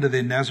remain under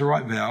their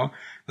Nazirite vow,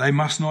 they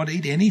must not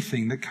eat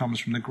anything that comes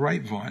from the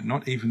grapevine,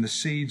 not even the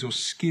seeds or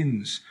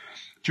skins.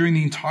 During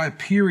the entire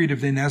period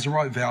of their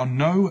Nazirite vow,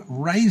 no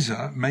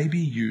razor may be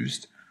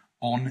used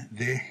on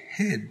their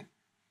head."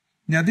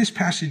 Now, this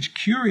passage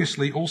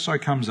curiously also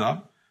comes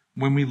up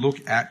when we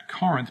look at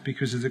Corinth,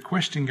 because there's a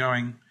question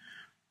going,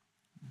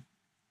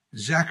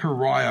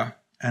 Zachariah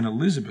and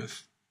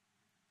Elizabeth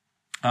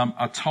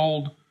are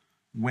told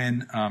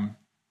when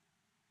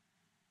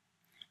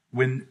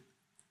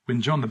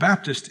John the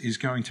Baptist is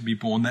going to be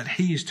born that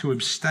he is to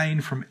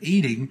abstain from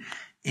eating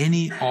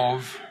any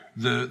of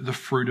the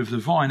fruit of the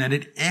vine. And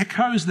it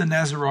echoes the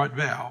Nazirite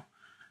vow.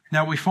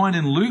 Now, we find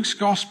in Luke's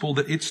gospel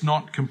that it's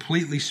not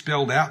completely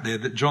spelled out there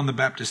that John the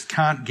Baptist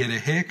can't get a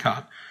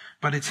haircut,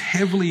 but it's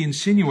heavily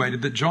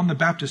insinuated that John the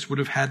Baptist would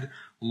have had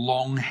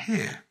long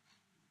hair.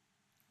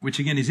 Which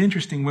again is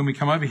interesting when we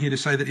come over here to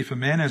say that if a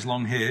man has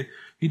long hair,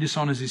 he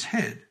dishonors his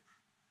head.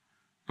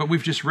 But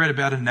we've just read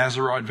about a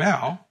Nazirite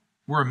vow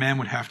where a man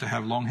would have to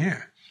have long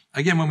hair.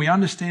 Again, when we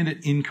understand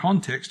it in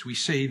context, we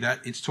see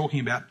that it's talking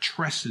about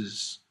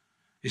tresses.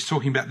 It's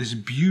talking about this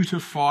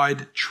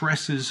beautified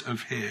tresses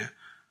of hair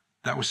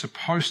that was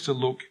supposed to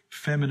look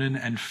feminine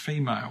and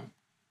female.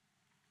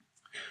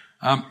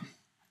 I'm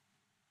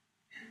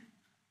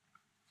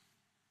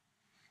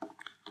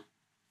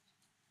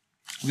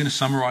going to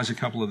summarize a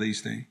couple of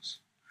these things.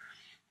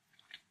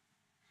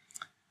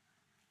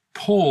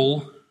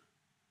 Paul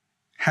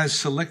has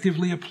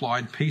selectively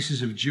applied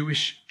pieces of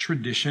Jewish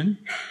tradition,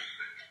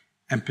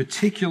 and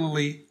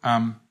particularly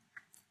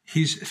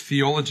his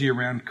theology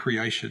around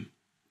creation.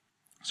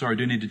 Sorry, I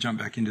do need to jump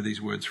back into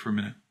these words for a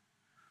minute.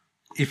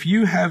 If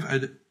you have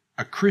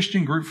a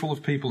Christian group full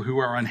of people who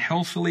are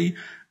unhealthily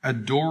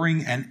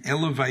adoring and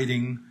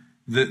elevating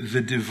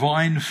the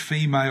divine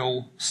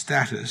female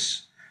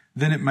status,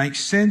 then it makes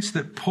sense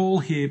that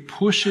Paul here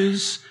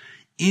pushes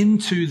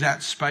into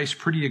that space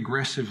pretty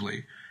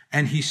aggressively.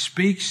 And he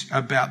speaks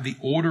about the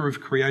order of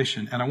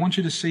creation. And I want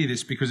you to see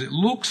this because it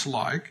looks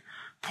like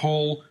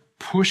Paul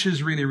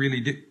pushes really,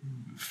 really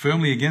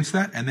firmly against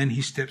that, and then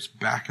he steps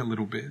back a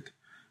little bit.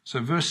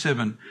 So verse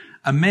 7,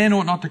 "A man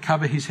ought not to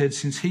cover his head,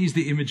 since he is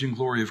the image and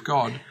glory of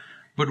God,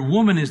 but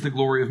woman is the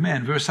glory of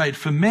man." Verse 8,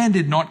 "For man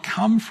did not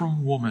come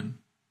from woman."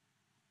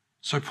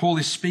 So Paul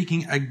is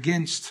speaking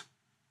against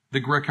the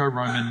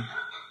Greco-Roman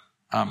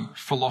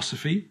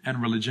philosophy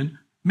and religion.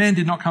 Man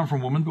did not come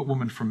from woman, but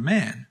woman from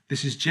man.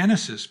 This is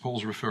Genesis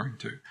Paul's referring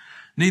to.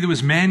 "Neither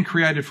was man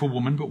created for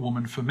woman, but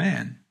woman for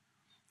man.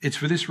 It's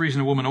for this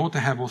reason a woman ought to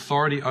have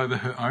authority over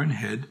her own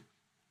head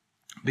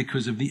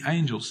because of the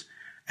angels."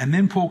 And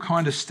then Paul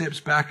kind of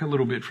steps back a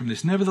little bit from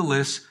this.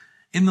 "Nevertheless,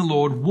 in the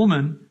Lord,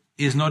 woman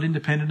is not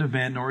independent of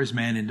man, nor is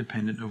man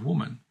independent of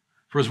woman.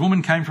 For as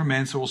woman came from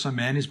man, so also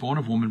man is born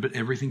of woman, but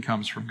everything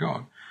comes from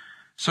God."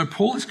 So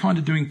Paul is kind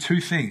of doing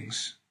two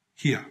things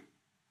here.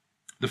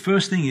 The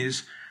first thing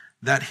is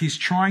that he's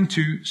trying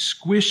to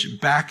squish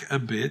back a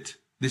bit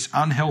this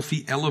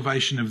unhealthy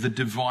elevation of the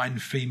divine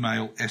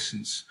female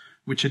essence,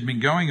 which had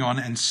been going on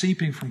and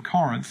seeping from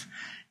Corinth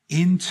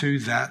into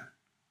that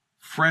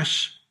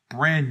fresh,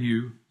 brand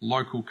new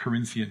local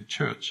Corinthian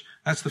church.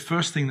 That's the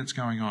first thing that's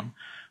going on.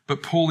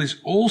 But Paul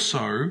is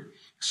also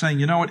saying,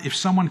 you know what, if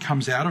someone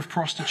comes out of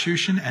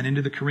prostitution and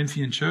into the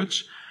Corinthian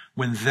church,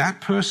 when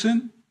that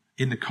person,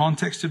 in the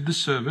context of the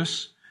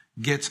service,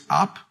 gets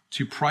up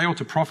to pray or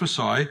to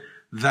prophesy,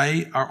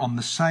 they are on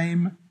the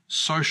same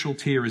social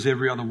tier as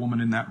every other woman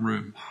in that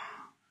room.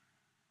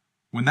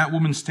 When that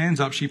woman stands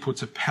up, she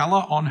puts a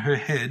palla on her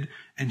head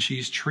and she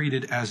is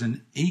treated as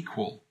an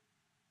equal.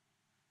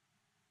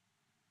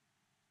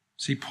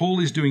 See, Paul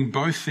is doing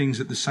both things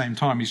at the same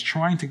time. He's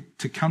trying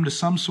to come to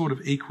some sort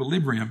of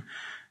equilibrium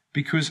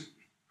because,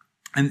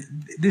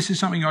 and this is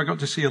something I got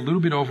to see a little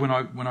bit of when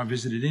I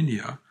visited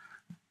India.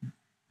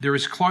 There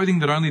is clothing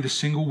that only the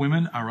single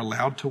women are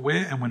allowed to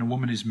wear, and when a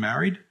woman is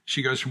married,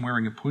 she goes from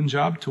wearing a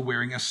punjab to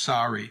wearing a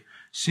sari.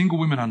 Single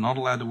women are not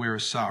allowed to wear a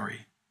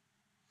sari.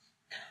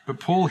 But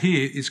Paul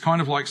here is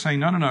kind of like saying,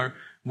 no.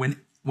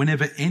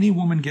 Whenever any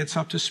woman gets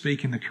up to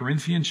speak in the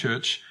Corinthian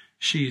church,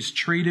 she is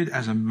treated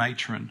as a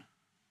matron.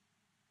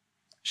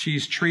 She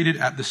is treated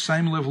at the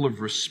same level of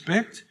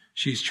respect.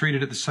 She is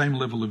treated at the same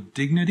level of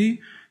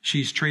dignity.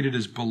 She is treated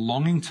as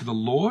belonging to the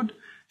Lord.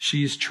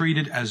 She is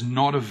treated as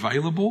not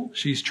available.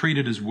 She is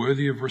treated as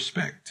worthy of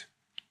respect.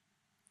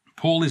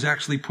 Paul is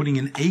actually putting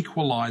an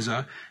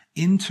equalizer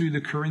into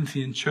the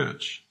Corinthian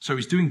church. So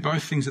he's doing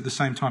both things at the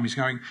same time. He's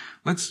going,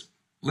 let's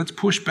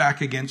push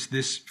back against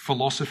this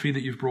philosophy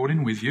that you've brought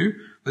in with you.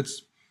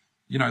 Let's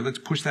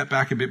push that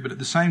back a bit. But at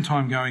the same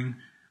time going,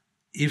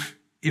 if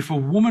a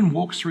woman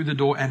walks through the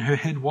door and her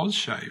head was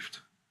shaved,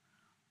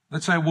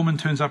 let's say a woman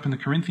turns up in the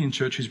Corinthian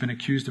church who's been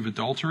accused of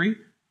adultery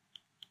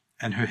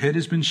and her head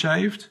has been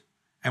shaved,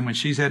 And when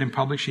she's out in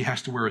public, she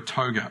has to wear a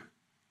toga,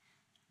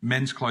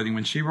 men's clothing.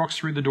 When she walks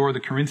through the door of the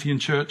Corinthian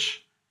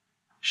church,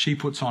 she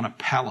puts on a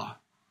palla.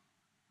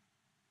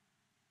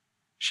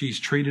 She's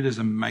treated as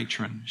a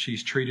matron.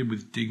 She's treated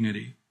with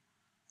dignity.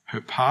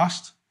 Her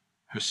past,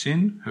 her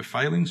sin, her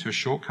failings, her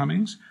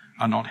shortcomings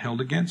are not held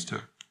against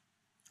her.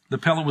 The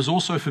palla was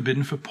also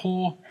forbidden for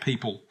poor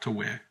people to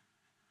wear.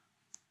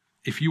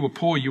 If you were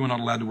poor, you were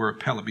not allowed to wear a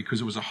palla because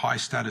it was a high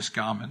status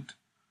garment.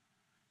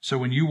 So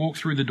when you walk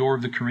through the door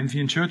of the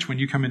Corinthian church, when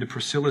you come into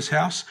Priscilla's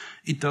house,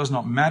 it does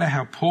not matter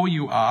how poor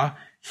you are,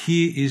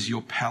 here is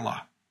your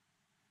palla.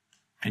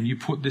 And you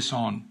put this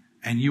on,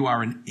 and you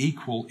are an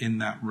equal in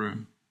that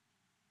room.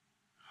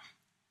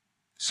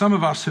 Some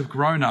of us have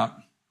grown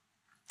up,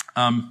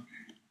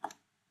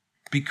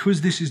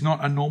 because this is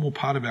not a normal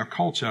part of our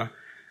culture,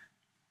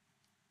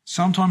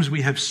 sometimes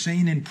we have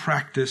seen in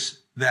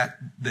practice that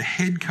the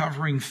head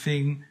covering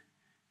thing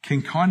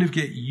can kind of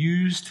get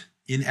used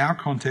in our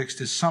context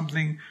as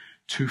something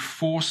to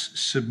force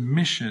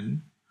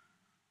submission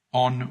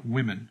on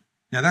women.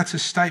 Now, that's a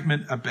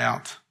statement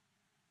about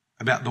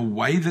the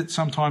way that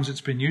sometimes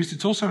it's been used.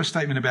 It's also a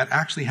statement about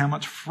actually how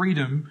much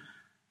freedom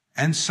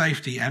and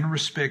safety and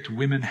respect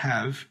women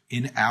have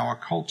in our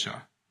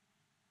culture.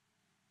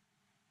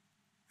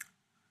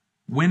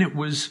 When it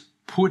was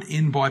put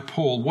in by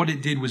Paul, what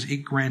it did was it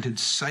granted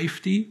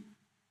safety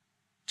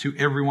to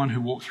everyone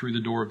who walked through the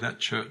door of that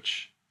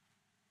church.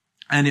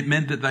 And it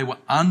meant that they were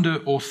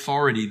under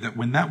authority, that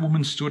when that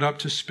woman stood up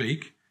to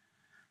speak,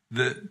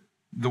 the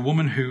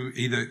woman who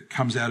either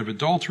comes out of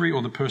adultery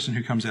or the person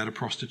who comes out of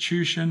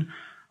prostitution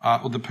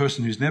or the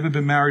person who's never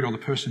been married or the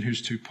person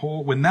who's too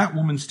poor, when that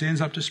woman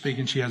stands up to speak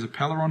and she has a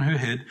palla on her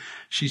head,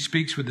 she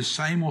speaks with the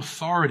same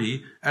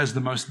authority as the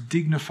most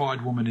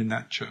dignified woman in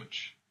that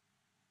church,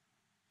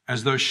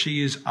 as though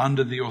she is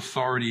under the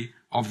authority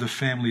of the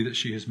family that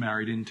she has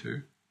married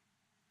into.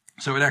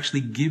 So it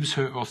actually gives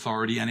her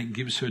authority and it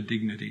gives her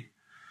dignity.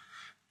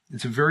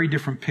 It's a very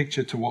different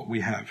picture to what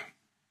we have.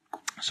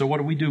 So what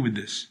do we do with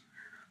this?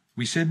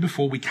 We said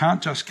before, we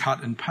can't just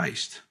cut and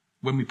paste.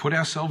 When we put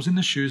ourselves in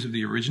the shoes of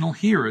the original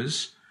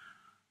hearers,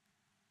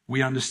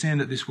 we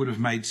understand that this would have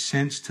made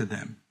sense to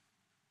them.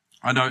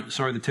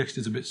 Sorry, the text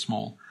is a bit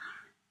small.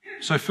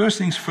 So first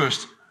things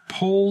first,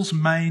 Paul's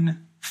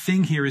main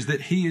thing here is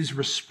that he is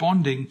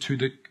responding to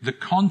the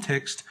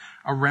context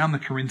around the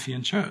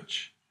Corinthian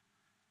church.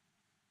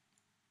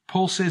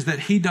 Paul says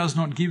that he does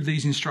not give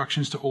these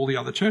instructions to all the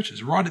other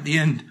churches. Right at the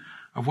end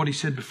of what he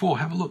said before,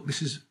 have a look.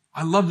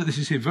 I love that this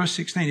is here. Verse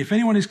 16. If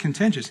anyone is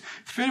contentious,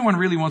 if anyone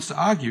really wants to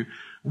argue,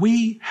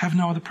 we have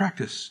no other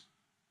practice.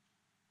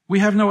 We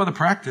have no other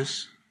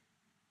practice.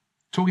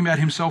 Talking about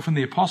himself and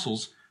the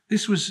apostles,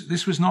 this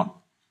was not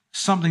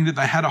something that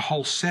they had a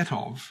whole set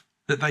of,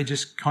 that they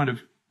just kind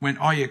of went,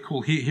 oh yeah,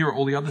 cool, here are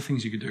all the other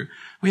things you could do.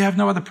 We have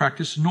no other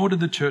practice, nor do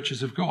the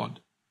churches of God.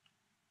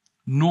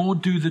 Nor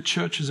do the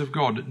churches of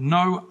God.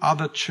 No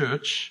other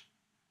church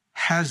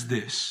has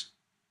this.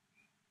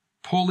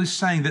 Paul is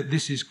saying that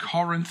this is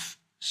Corinth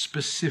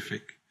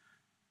specific.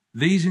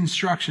 These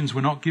instructions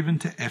were not given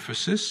to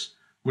Ephesus,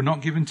 were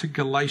not given to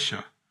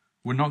Galatia,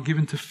 were not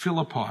given to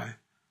Philippi,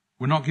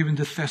 were not given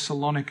to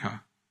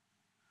Thessalonica.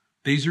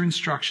 These are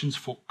instructions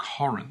for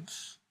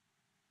Corinth.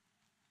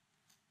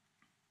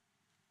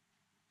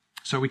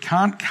 So we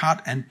can't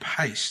cut and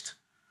paste.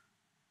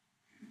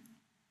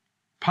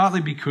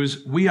 Partly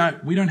because we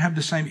don't have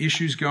the same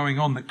issues going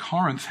on that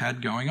Corinth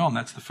had going on.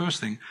 That's the first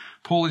thing.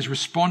 Paul is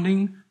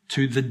responding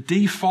to the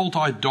default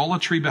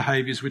idolatry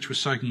behaviors which were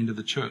soaking into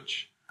the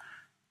church.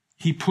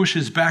 He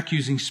pushes back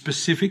using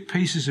specific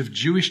pieces of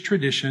Jewish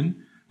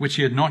tradition which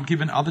he had not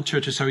given other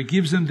churches. So he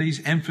gives them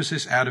these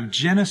emphasis out of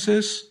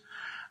Genesis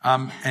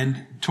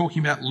and talking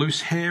about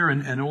loose hair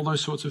and all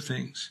those sorts of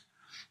things.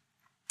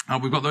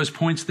 We've got those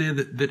points there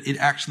that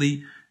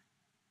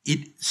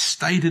it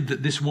stated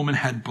that this woman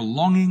had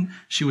belonging.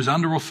 She was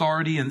under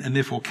authority and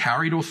therefore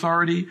carried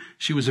authority.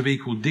 She was of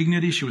equal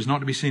dignity. She was not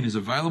to be seen as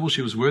available.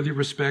 She was worthy of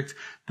respect.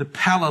 The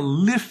palla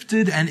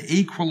lifted and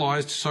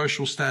equalized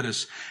social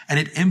status, and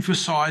it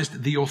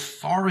emphasized the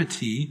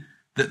authority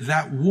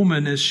that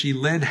woman, as she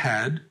led,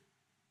 had,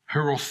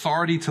 her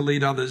authority to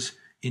lead others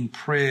in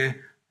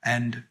prayer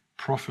and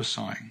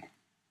prophesying.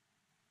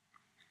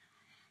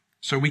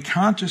 So we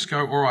can't just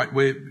go, all right,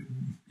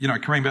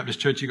 Korean Baptist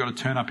Church, you've got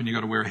to turn up and you've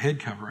got to wear a head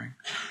covering.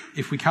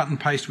 If we cut and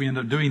paste, we end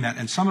up doing that.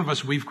 And some of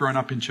us, we've grown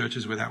up in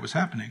churches where that was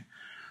happening.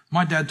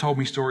 My dad told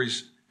me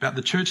stories about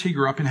the church he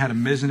grew up in had a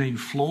mezzanine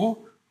floor.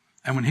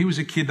 And when he was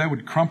a kid, they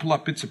would crumple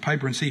up bits of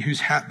paper and see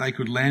whose hat they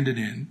could land it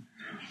in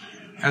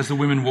as the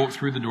women walked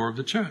through the door of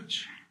the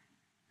church.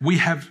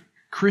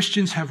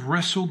 Christians have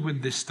wrestled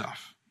with this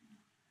stuff.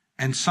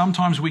 And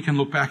sometimes we can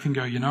look back and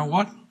go, you know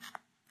what?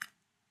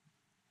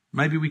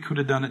 Maybe we could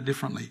have done it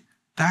differently.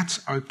 That's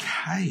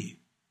okay.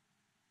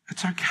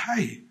 It's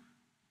okay.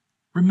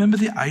 Remember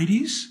the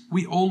 80s?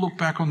 We all look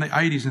back on the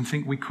 80s and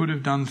think we could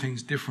have done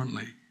things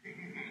differently.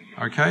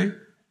 Okay?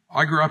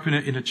 I grew up in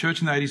a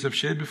church in the 80s I've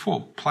shared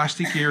before.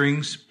 Plastic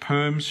earrings,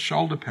 perms,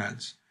 shoulder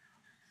pads.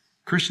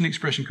 Christian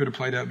expression could have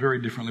played out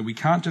very differently. We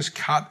can't just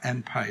cut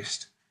and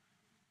paste.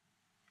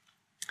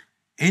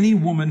 Any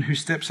woman who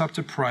steps up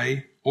to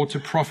pray or to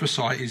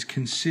prophesy is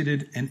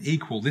considered an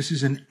equal. This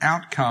is an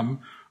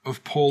outcome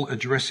of Paul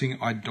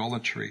addressing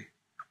idolatry.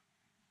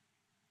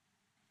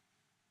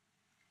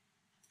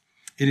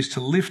 It is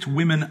to lift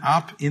women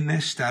up in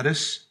their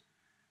status,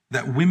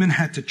 that women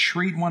had to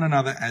treat one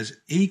another as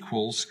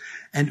equals,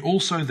 and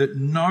also that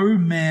no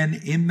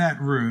man in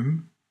that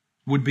room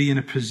would be in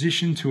a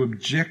position to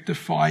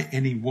objectify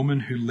any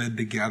woman who led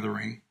the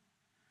gathering.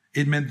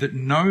 It meant that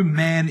no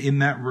man in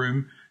that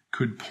room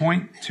could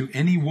point to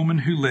any woman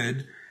who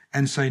led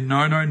and say,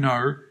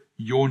 no,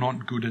 you're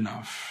not good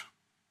enough.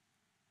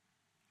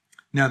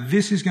 Now,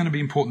 this is going to be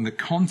important. The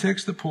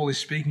context that Paul is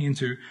speaking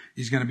into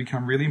is going to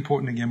become really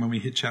important again when we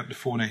hit chapter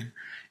 14.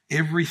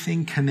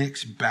 Everything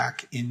connects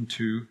back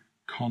into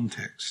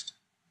context.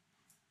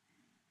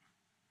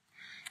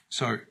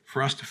 So,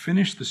 for us to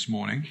finish this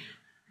morning,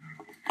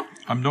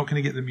 I'm not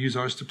going to get the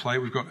musos to play.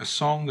 We've got a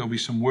song. There'll be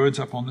some words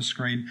up on the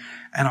screen.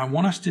 And I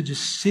want us to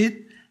just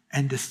sit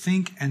and to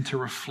think and to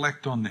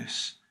reflect on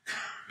this.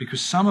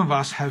 Because some of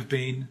us have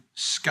been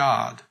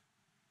scarred.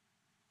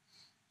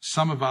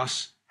 Some of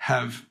us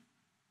have,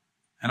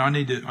 and I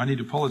need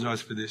to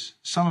apologize for this,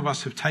 some of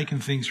us have taken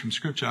things from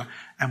Scripture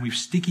and we've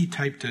sticky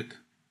taped it.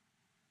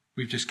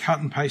 We've just cut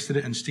and pasted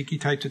it and sticky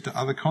taped it to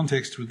other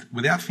contexts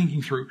without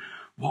thinking through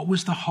what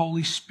was the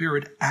Holy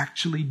Spirit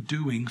actually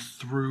doing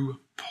through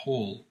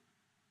Paul.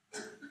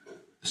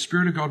 The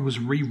Spirit of God was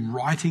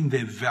rewriting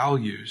their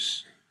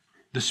values.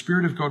 The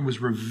Spirit of God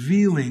was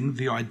revealing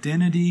the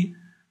identity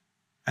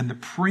and the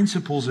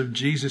principles of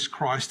Jesus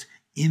Christ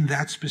in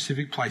that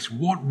specific place.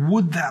 What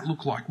would that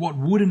look like? What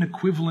would an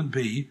equivalent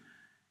be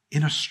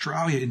in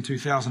Australia in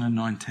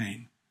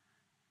 2019?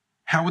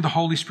 How would the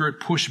Holy Spirit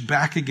push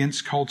back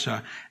against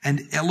culture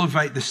and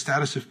elevate the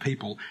status of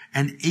people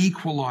and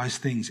equalize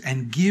things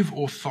and give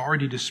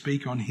authority to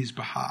speak on his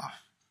behalf?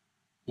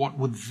 What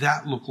would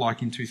that look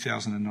like in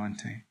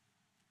 2019?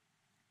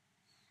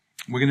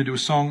 We're going to do a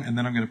song and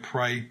then I'm going to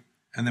pray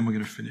and then we're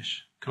going to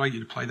finish. Could I get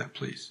you to play that,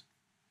 please?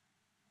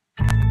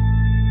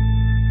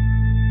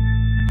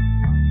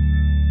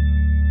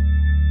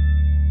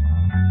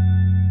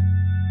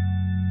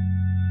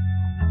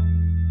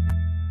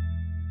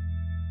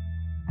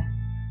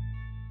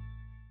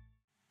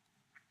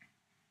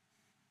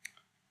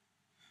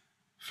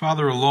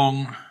 Farther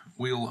along,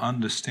 we'll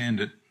understand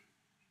it.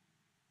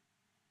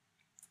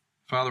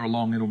 Farther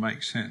along, it'll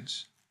make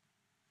sense.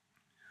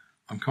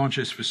 I'm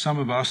conscious for some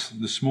of us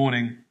this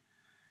morning,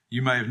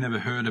 you may have never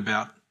heard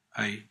about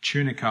a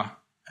tunica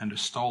and a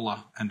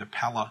stola and a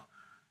palla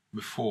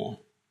before.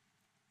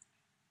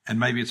 And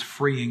maybe it's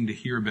freeing to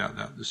hear about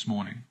that this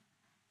morning.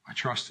 I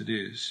trust it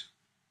is.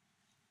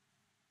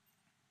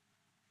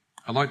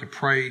 I'd like to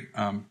pray.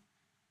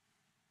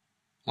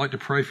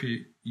 For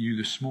you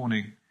this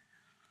morning.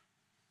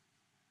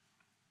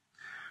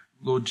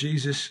 Lord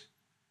Jesus,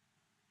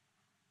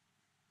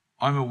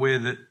 I'm aware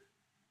that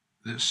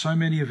so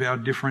many of our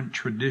different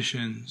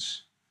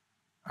traditions,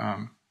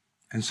 and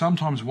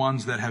sometimes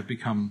ones that have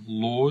become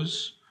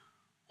laws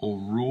or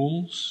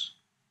rules,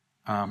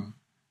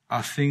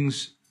 are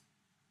things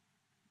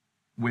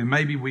where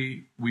maybe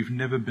we've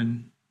never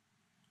been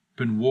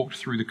walked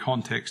through the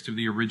context of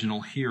the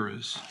original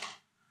hearers.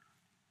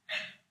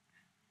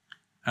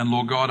 And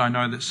Lord God, I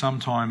know that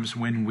sometimes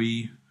when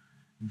we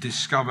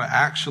discover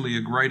actually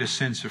a greater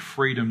sense of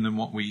freedom than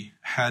what we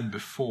had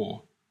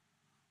before,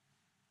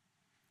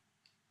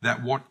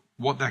 that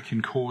what that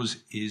can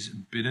cause is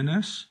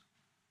bitterness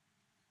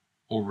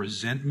or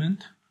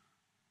resentment,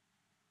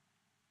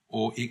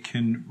 or it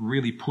can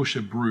really push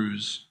a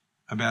bruise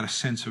about a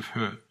sense of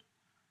hurt,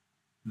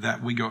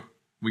 that we got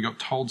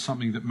told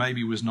something that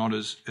maybe was not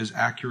as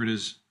accurate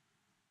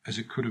as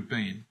it could have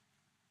been.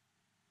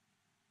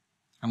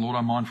 And Lord,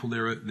 I'm mindful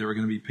there are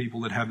going to be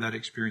people that have that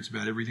experience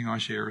about everything I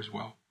share as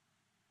well.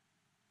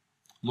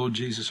 Lord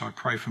Jesus, I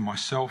pray for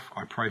myself.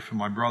 I pray for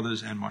my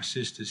brothers and my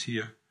sisters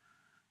here.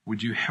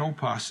 Would you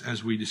help us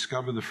as we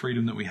discover the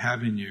freedom that we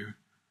have in you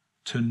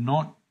to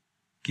not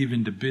give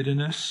into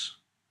bitterness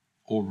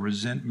or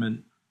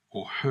resentment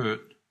or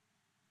hurt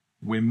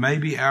where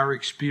maybe our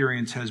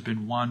experience has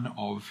been one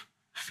of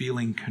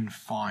feeling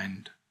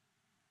confined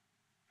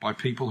by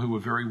people who were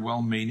very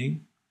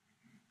well-meaning,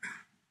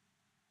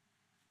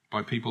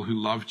 by people who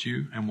loved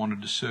you and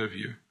wanted to serve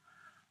you.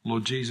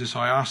 Lord Jesus,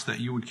 I ask that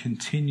you would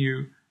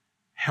continue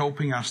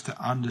helping us to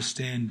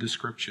understand the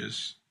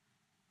Scriptures.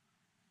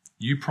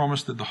 You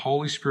promised that the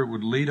Holy Spirit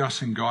would lead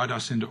us and guide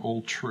us into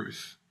all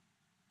truth.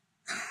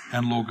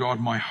 And Lord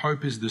God, my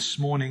hope is this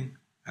morning,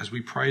 as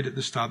we prayed at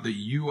the start, that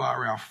you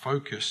are our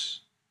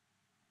focus,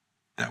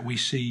 that we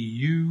see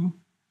you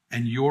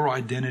and your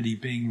identity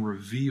being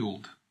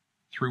revealed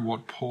through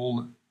what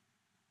Paul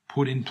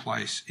put in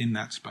place in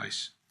that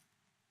space.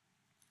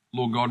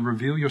 Lord God,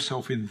 reveal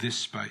yourself in this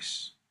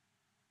space.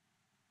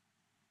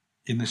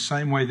 In the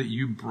same way that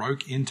you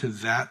broke into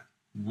that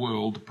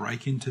world,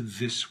 break into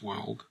this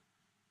world.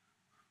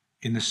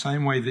 In the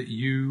same way that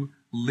you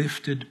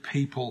lifted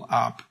people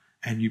up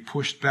and you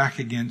pushed back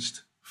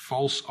against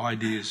false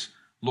ideas.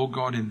 Lord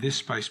God, in this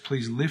space,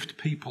 please lift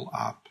people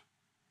up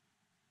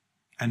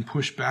and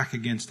push back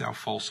against our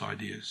false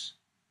ideas.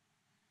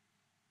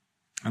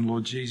 And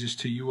Lord Jesus,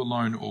 to you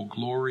alone, all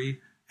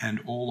glory and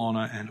all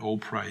honor and all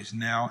praise,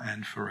 now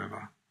and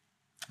forever.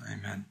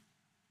 Amen.